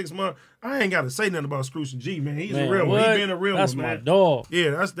member for 6 months. I ain't gotta say nothing about Scrooston G, man. He's a real one. He been a real one, man. That's my dog.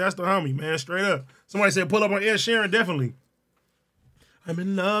 Yeah, that's the homie, man. Straight up. Somebody said pull up on Ed Sheeran, definitely. I'm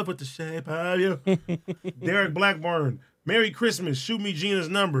in love with the shape of you. Derek Blackburn. Merry Christmas. Shoot me Gina's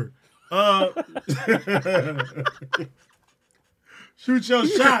number. Shoot your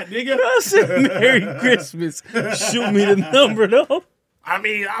shot, nigga. I said Merry Christmas. Shoot me the number, though. I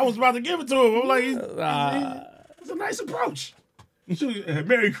mean, I was about to give it to him. I'm like, it's a nice approach.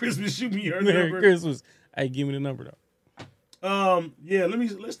 Merry Christmas. Shoot me your number. Merry Christmas. Hey, give me the number, though. Yeah,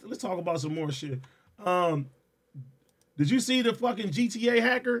 let's talk about some more shit. Did you see the fucking GTA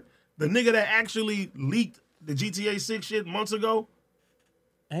hacker? The nigga that actually leaked the GTA 6 shit months ago?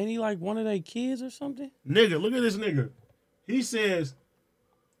 Ain't he like one of their kids or something? Nigga, look at this nigga. He says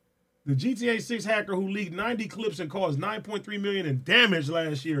the GTA 6 hacker who leaked 90 clips and caused $9.3 million in damage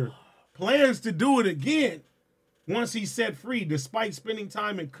last year plans to do it again once he's set free, despite spending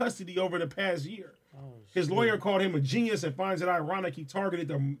time in custody over the past year. His lawyer called him a genius and finds it ironic he targeted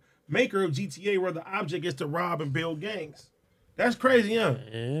the maker of GTA, where the object is to rob and build gangs. That's crazy, huh?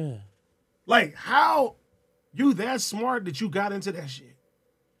 Yeah. Like, how you that smart that you got into that shit?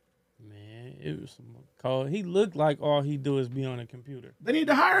 Man, it was some cold. He looked like all he do is be on a computer. They need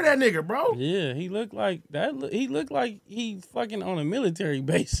to hire that nigga, bro. Yeah, he looked like that. He looked like he fucking on a military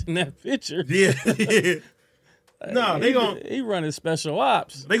base in that picture. Yeah. No, he running special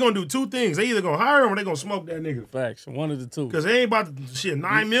ops. They gonna do two things. They either gonna hire him or they gonna smoke that nigga. Facts. One of the two. Cause they ain't about to shit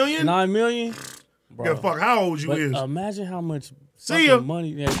 $9 million. $9 million. Bro. Yeah, fuck how old you is. Imagine how much fucking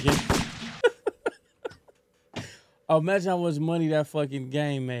money that game. Imagine how much money that fucking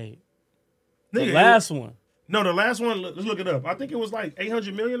game made. Nigga, the last one. No, the last one. Let's look it up. I think it was like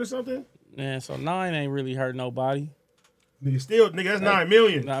 800 million or something. Yeah, so 9 ain't really hurt nobody. Nigga, that's 9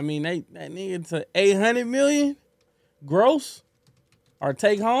 million. I mean, that nigga to 800 million gross or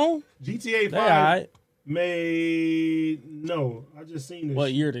take home. GTA 5 right. made I just seen this.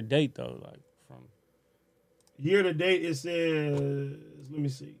 What year to date though? Like from year to date, it says. Let me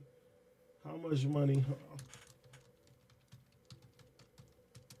see. How much money?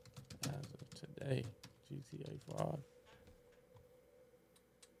 As of today, GTA 5.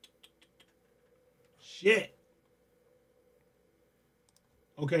 Shit.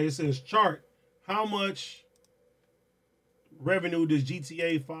 Okay, it says chart. How much revenue does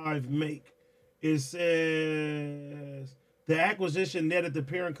GTA 5 make? It says the acquisition netted the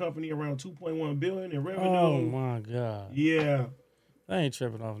parent company around $2.1 billion in revenue. Oh my god. Yeah. They ain't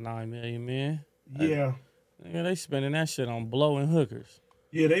tripping off 9 million, man. Yeah. They spending that shit on blowing hookers.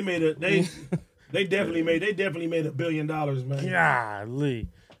 Yeah, they definitely made $1 billion, man. Golly.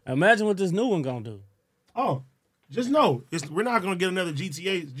 Imagine what this new one gonna do. Oh, just know we're not gonna get another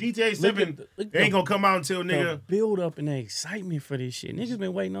GTA. GTA 7 ain't gonna come out until nigga build up and the excitement for this shit. Niggas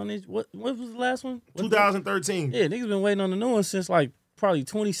been waiting on this. What was the last one? 2013. Yeah, niggas been waiting on the new one since like probably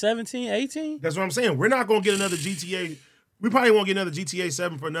 2017, 18. That's what I'm saying. We're not gonna get another GTA. We probably won't get another GTA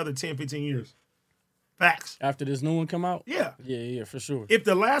 7 for another 10, 15 years. Facts. After this new one come out? Yeah. Yeah, for sure. If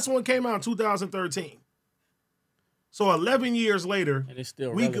the last one came out in 2013, so 11 years later, and it's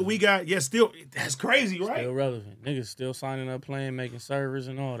still we got still that's crazy, right? Still relevant. Niggas still signing up, playing, making servers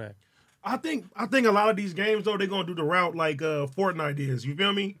and all that. I think a lot of these games though, they're gonna do the route like Fortnite is. You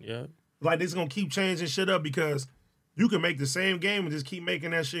feel me? Yeah. Like they're gonna keep changing shit up because you can make the same game and just keep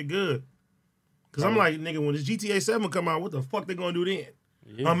making that shit good. Cause I'm like, nigga, when this GTA 7 come out, what the fuck they gonna do then?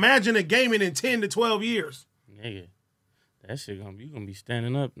 Yeah. Imagine a gaming in 10 to 12 years. Nigga. That shit you gonna be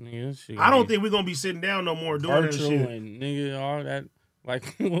standing up, nigga. I don't think we're gonna be sitting down no more doing that shit. And nigga, all that,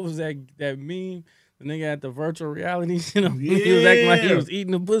 like, what was that meme? The nigga at the virtual reality shit. Yeah. He was acting like he was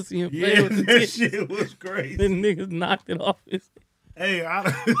eating the pussy and playing with the that shit was crazy. Then niggas knocked it off his. Hey,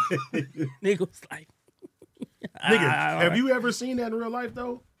 nigga was like, nigga, have you ever seen that in real life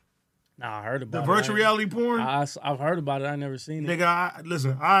though? Nah, I heard about the virtual reality porn. I've heard about it. I never seen it. Nigga,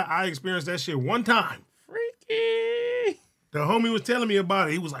 I experienced that shit one time. Freaky. The homie was telling me about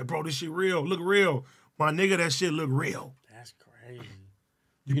it. He was like, bro, this shit real. Look real. My nigga, that shit look real. That's crazy.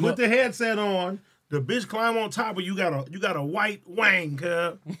 You put the headset on, the bitch climb on top of you, got a white wang,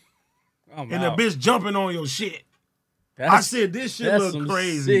 cuz. And the bitch jumping on your shit. I said, this shit look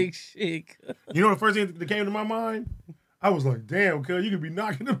crazy. Sick shit. You know the first thing that came to my mind? I was like, damn, cuz, you could be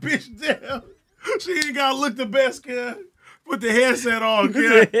knocking the bitch down. She ain't gotta look the best, cuz. Put the headset on,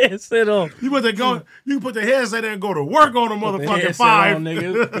 kid. Put the headset on. You put the headset in and go to work on the motherfucking 5. On,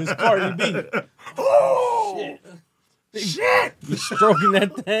 nigga. It's Cardi B. Oh shit! You stroking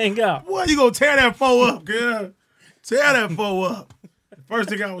that thing out. Boy, you gonna tear that foe up, girl. Tear that foe up. First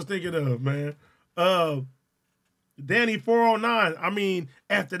thing I was thinking of, man. Danny 409. I mean,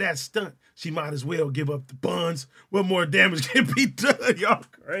 after that stunt, she might as well give up the buns. What more damage can be done? Y'all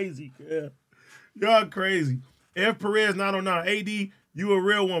crazy, girl. Y'all crazy. F. Perez 909. AD, you a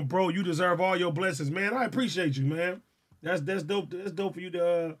real one, bro. You deserve all your blessings, man. I appreciate you, man. That's dope. That's dope for you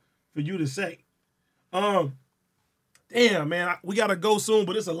to say. Damn, man. We gotta go soon,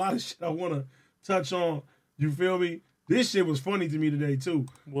 but there's a lot of shit I wanna touch on. You feel me? This shit was funny to me today too.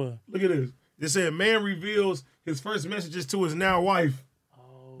 What? Look at this. It said man reveals his first messages to his now wife.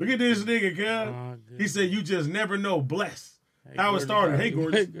 Oh, look at this nigga, cuz. He said, "You just never know." Bless. Hey, how it started. Hey,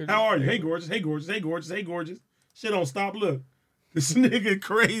 gorgeous. How are you? Hey, gorgeous. Hey, gorgeous. Hey, gorgeous. Hey, gorgeous. Shit don't stop. Look. This nigga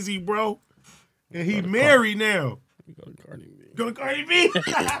crazy, bro. And he married now. You go to Cardi B. Go to Cardi B.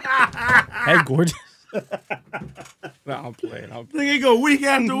 Hey, gorgeous. No, I'm playing. Nigga go week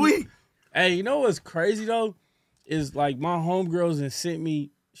after week. Hey, you know what's crazy though? Is like my homegirls and sent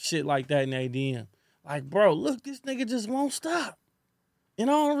me shit like that in their DM. Like, bro, look, this nigga just won't stop. And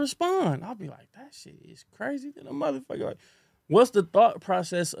I don't respond. I'll be like, that shit is crazy than a motherfucker. Like, what's the thought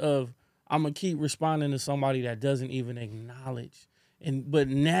process of I'm gonna keep responding to somebody that doesn't even acknowledge? But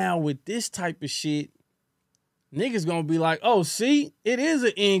now with this type of shit, niggas gonna be like, oh, see, it is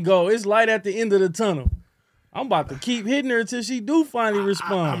an end goal. It's light at the end of the tunnel. I'm about to keep hitting her until she do finally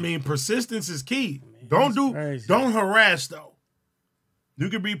respond. I mean, persistence is key. Man, don't harass though. You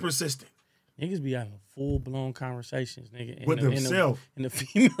can be persistent. Niggas be having full-blown conversations, nigga. With themselves. And the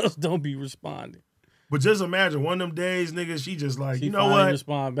females don't be responding. But just imagine one of them days, nigga, she just like, She you know what?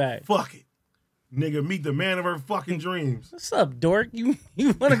 respond back. Fuck it. Nigga, meet the man of her fucking dreams. What's up, dork? You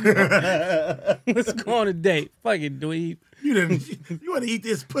wanna go? Let's go on a date. Fucking dweeb. You wanna eat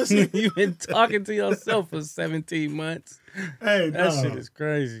this pussy? You've been talking to yourself for 17 months. Hey, that shit is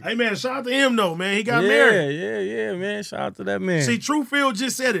crazy. Hey, man, shout out to him, though, man. He got married. Yeah, man. Shout out to that man. See, Truefield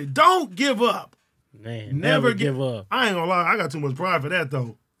just said it. Don't give up. Man, never give up. I ain't gonna lie. I got too much pride for that,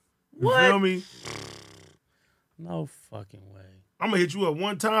 though. You feel me? No fucking way. I'm gonna hit you up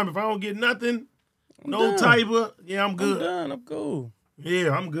one time. If I don't get nothing, I'm no done. type of, I'm good. I'm done. I'm cool.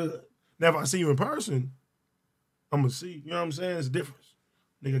 Yeah, I'm good. Now, if I see you in person, I'm gonna see. You know what I'm saying? It's a difference.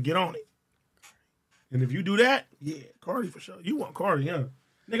 Nigga, get on it. And if you do that, yeah, Cardi for sure. You want Cardi, huh?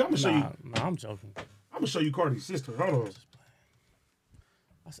 Nigga, I'm gonna show you. Nah, I'm joking. I'm gonna show you Cardi's sister. Hold on.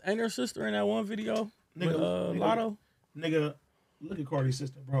 Ain't her sister in that one video? Nigga, with Lotto? Nigga, look at Cardi's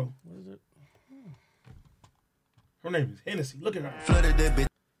sister, bro. What is it? Her name is Hennessy. Look at her.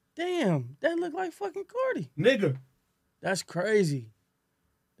 Damn, that look like fucking Cardi. Nigga. That's crazy.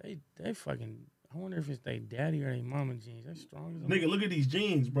 They fucking, I wonder if it's their daddy or their mama jeans. They strong as Nigga, look at these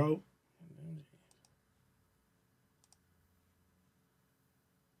jeans, bro.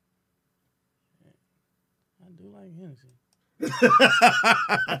 I do like Hennessy.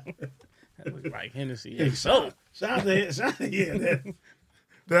 That look like Hennessy. Yeah, shout out to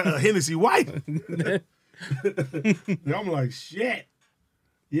that Hennessy White. I'm like, shit.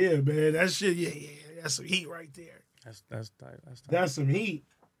 Yeah, man, that shit, yeah, that's some heat right there. That's tight. That's some heat.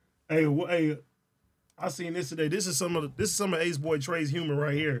 Hey, I seen this today. This is some of Ace Boy Trey's humor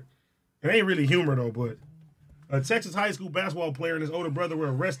right here. It ain't really humor though, but a Texas high school basketball player and his older brother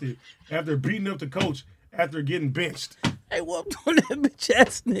were arrested after beating up the coach after getting benched. Hey, whooped on that bitch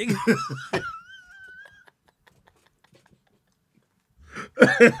ass nigga.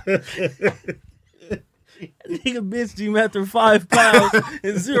 Nigga benched him after 5 pounds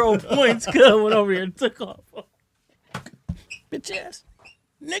and 0 points. Cuz went over here and took off. Bitch ass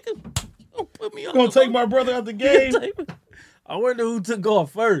nigga, don't put me on. Gonna take my brother out the game. I wonder who took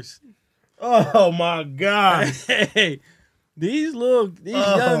off first. Oh my God. Hey, these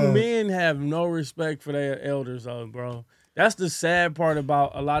young men have no respect for their elders, bro. That's the sad part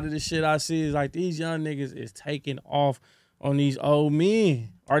about a lot of the shit I see is like these young niggas is taking off on these old men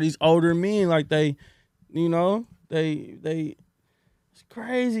or these older men. Like they, you know, it's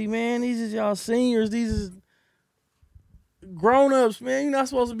crazy, man. These is y'all seniors. These is grown-ups, man. You're not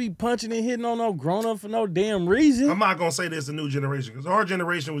supposed to be punching and hitting on no grown-up for no damn reason. I'm not gonna say this a new generation because our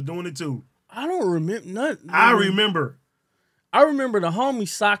generation was doing it too. I don't remember nothing. I remember the homie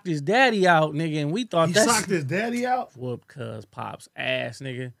socked his daddy out, nigga, and we thought he socked his daddy out. Whoop, cuz Pop's ass,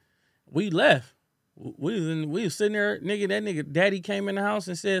 nigga. We left. We was sitting there, nigga. That nigga daddy came in the house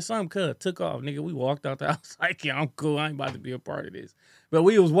and said something, cuz took off, nigga. We walked out the house like, yeah, I'm cool. I ain't about to be a part of this. But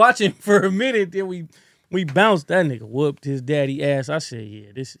we was watching for a minute, then we bounced. That nigga whooped his daddy ass. I said,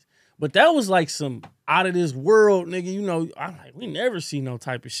 yeah, this is. But that was like some out of this world, nigga. You know, I'm like, we never see no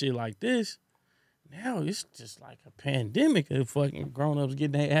type of shit like this. Now it's just like a pandemic of fucking grown-ups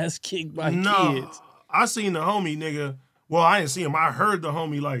getting their ass kicked by kids. I seen the homie, nigga. Well, I didn't see him. I heard the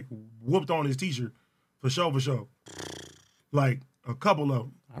homie, like, whooped on his teacher. For sure. Like, a couple of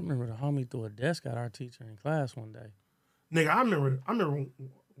them. I remember the homie threw a desk at our teacher in class one day. Nigga, I remember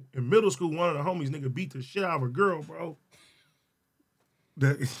in middle school, one of the homies, nigga, beat the shit out of a girl, bro.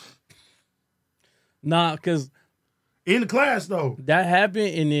 Nah, because... in the class, though. That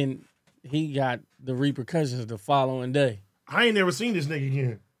happened, and then he got the repercussions the following day. I ain't never seen this nigga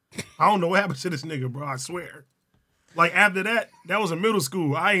again. I don't know what happened to this nigga, bro. I swear. Like, after that was in middle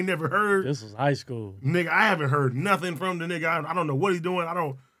school. I ain't never heard. This was high school. Nigga, I haven't heard nothing from the nigga. I don't know what he's doing. I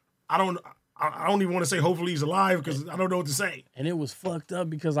don't even want to say hopefully he's alive because I don't know what to say. And it was fucked up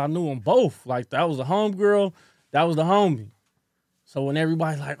because I knew them both. Like, that was the homegirl. That was the homie. So when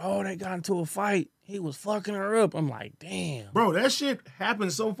everybody's like, oh, they got into a fight, he was fucking her up. I'm like, damn. Bro, that shit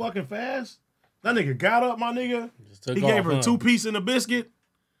happened so fucking fast. That nigga got up, my nigga. He gave her 2 pieces and a biscuit,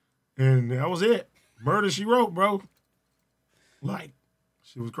 and that was it. Murder, she wrote, bro. Like,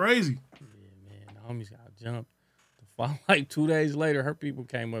 she was crazy. Yeah, man, the homies got jumped. Like 2 days later, her people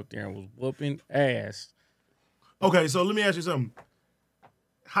came up there and was whooping ass. Okay, so let me ask you something.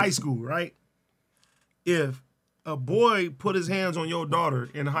 High school, right? If a boy put his hands on your daughter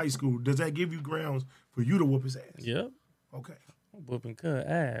in high school, does that give you grounds for you to whoop his ass? Yep. Okay. Whooping cut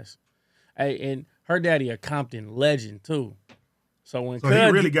ass. Hey, and her daddy a Compton legend too. So when he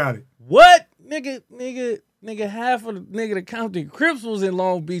really got it. What? Nigga, half of the Compton Crips was in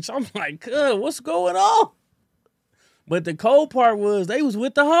Long Beach. I'm like, cuz, what's going on? But the cold part was they was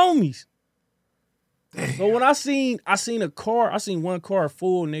with the homies. Damn. So when I seen one car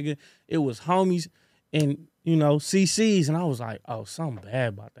full, nigga, it was homies and, CCs, and I was like, oh, something bad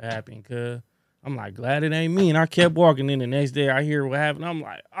about to happen, cuz. I'm like, glad it ain't me. And I kept walking in the next day. I hear what happened. I'm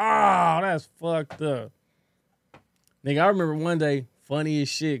like, oh, that's fucked up. Nigga, I remember one day, funny as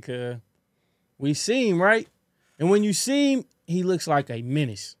shit, cuz. We see him, right? And when you see him, he looks like a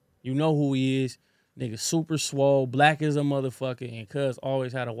menace. You know who he is. Nigga super swole, black as a motherfucker, and cuz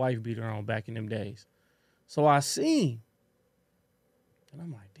always had a wife beater on back in them days. So I see him. And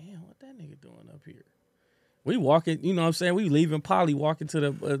I'm like, damn, what that nigga doing up here? We walking, you know what I'm saying? We leaving Poly, walking to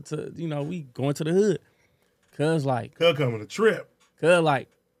the, we going to the hood. Cuz coming to trip. Cuz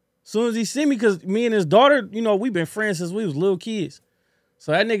soon as he see me, cuz me and his daughter, we been friends since we was little kids.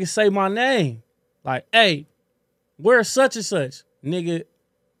 So that nigga say my name. Like, hey, where's such and such? Nigga,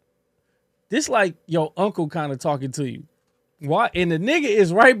 this like your uncle kind of talking to you. Why? And the nigga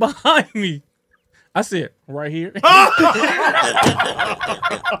is right behind me. I said, right here. Oh,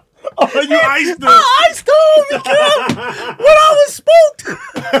 you iced him. I iced him because when I was spooked,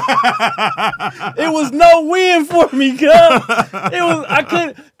 it was no win for me, cuz. I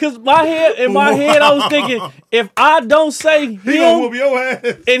couldn't, because in my head, I was thinking, if I don't say him, gonna whoop your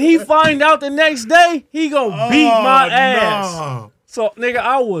ass. And he find out the next day, he gonna beat my ass. No. So, nigga,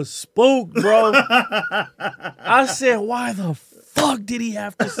 I was spooked, bro. I said, why the fuck did he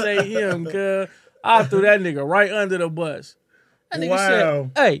have to say him, cuz? I threw that nigga right under the bus. That nigga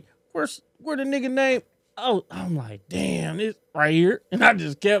said, hey, where the nigga name? Oh, I'm like, damn, it's right here. And I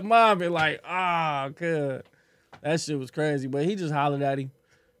just kept mobbing like, cuz. That shit was crazy. But he just hollered at him.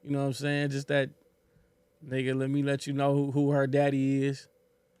 You know what I'm saying? Just that, nigga, let me let you know who her daddy is.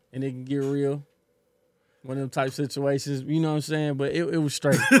 And it can get real. One of them type situations, you know what I'm saying? But it was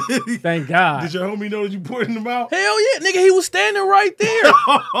straight. Thank God. Did your homie know that you pointing him out? Hell yeah, nigga, he was standing right there.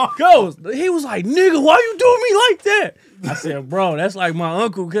 He was like, nigga, why you doing me like that? I said, bro, that's like my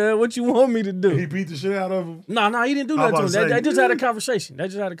uncle, cuz. What you want me to do? He beat the shit out of him? No, he didn't do that to him. They just had a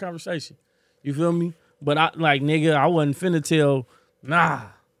conversation. You feel me? But I wasn't finna tell,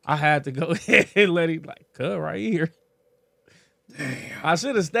 I had to go ahead and let him, like, cuz, right here. Damn. I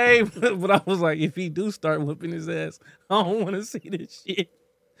should have stayed, but I was like, if he do start whooping his ass, I don't want to see this shit.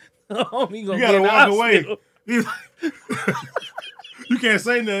 You gotta walk away. You can't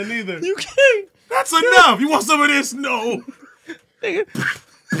say nothing either. You can't. That's enough. You want some of this? No.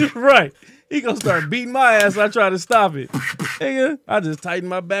 Right. He gonna start beating my ass. I try to stop it. Nigga, I just tightened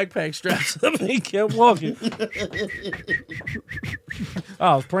my backpack straps up and he kept walking.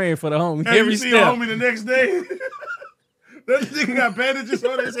 I was praying for the homie. Hey, you see the homie the next day? That nigga got bandages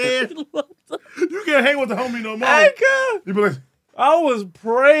on his head. You can't hang with the homie no more. You be like, I was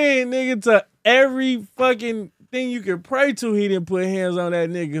praying, nigga, to every fucking thing you could pray to. He didn't put hands on that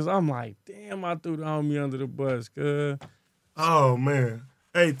nigga. Cause I'm like, damn, I threw the homie under the bus, cuz. Oh, man.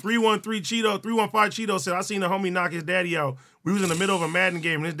 Hey, 315 Cheeto said, I seen the homie knock his daddy out. We was in the middle of a Madden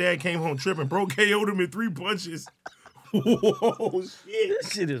game, and his dad came home tripping, KO'd him in 3 punches. Whoa, shit.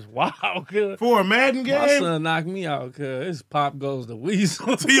 This shit is wild, cuz. For a Madden game? My son knocked me out, cuz. His pop goes to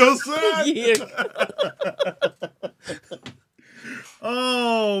Weasel. To your son? Yeah.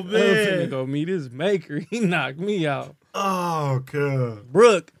 Oh, man. I'm finna go meet his maker. He knocked me out. Oh, cuz.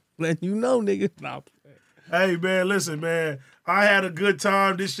 Brooke, letting you know, nigga. Nah. Hey, man, listen, man. I had a good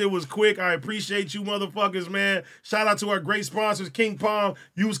time. This shit was quick. I appreciate you motherfuckers, man. Shout out to our great sponsors, King Palm,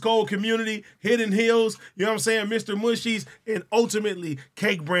 Use Code Cuhmunity, Hidden Hills, you know what I'm saying, Mr. Mushies, and ultimately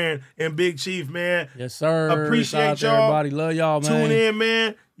Cake Brand and Big Chief, man. Yes, sir. Appreciate y'all. Everybody. Love y'all, man. Tune in,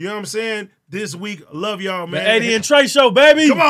 man. You know what I'm saying? This week, love y'all, man. The Eddie and Trey Show, baby. Come on.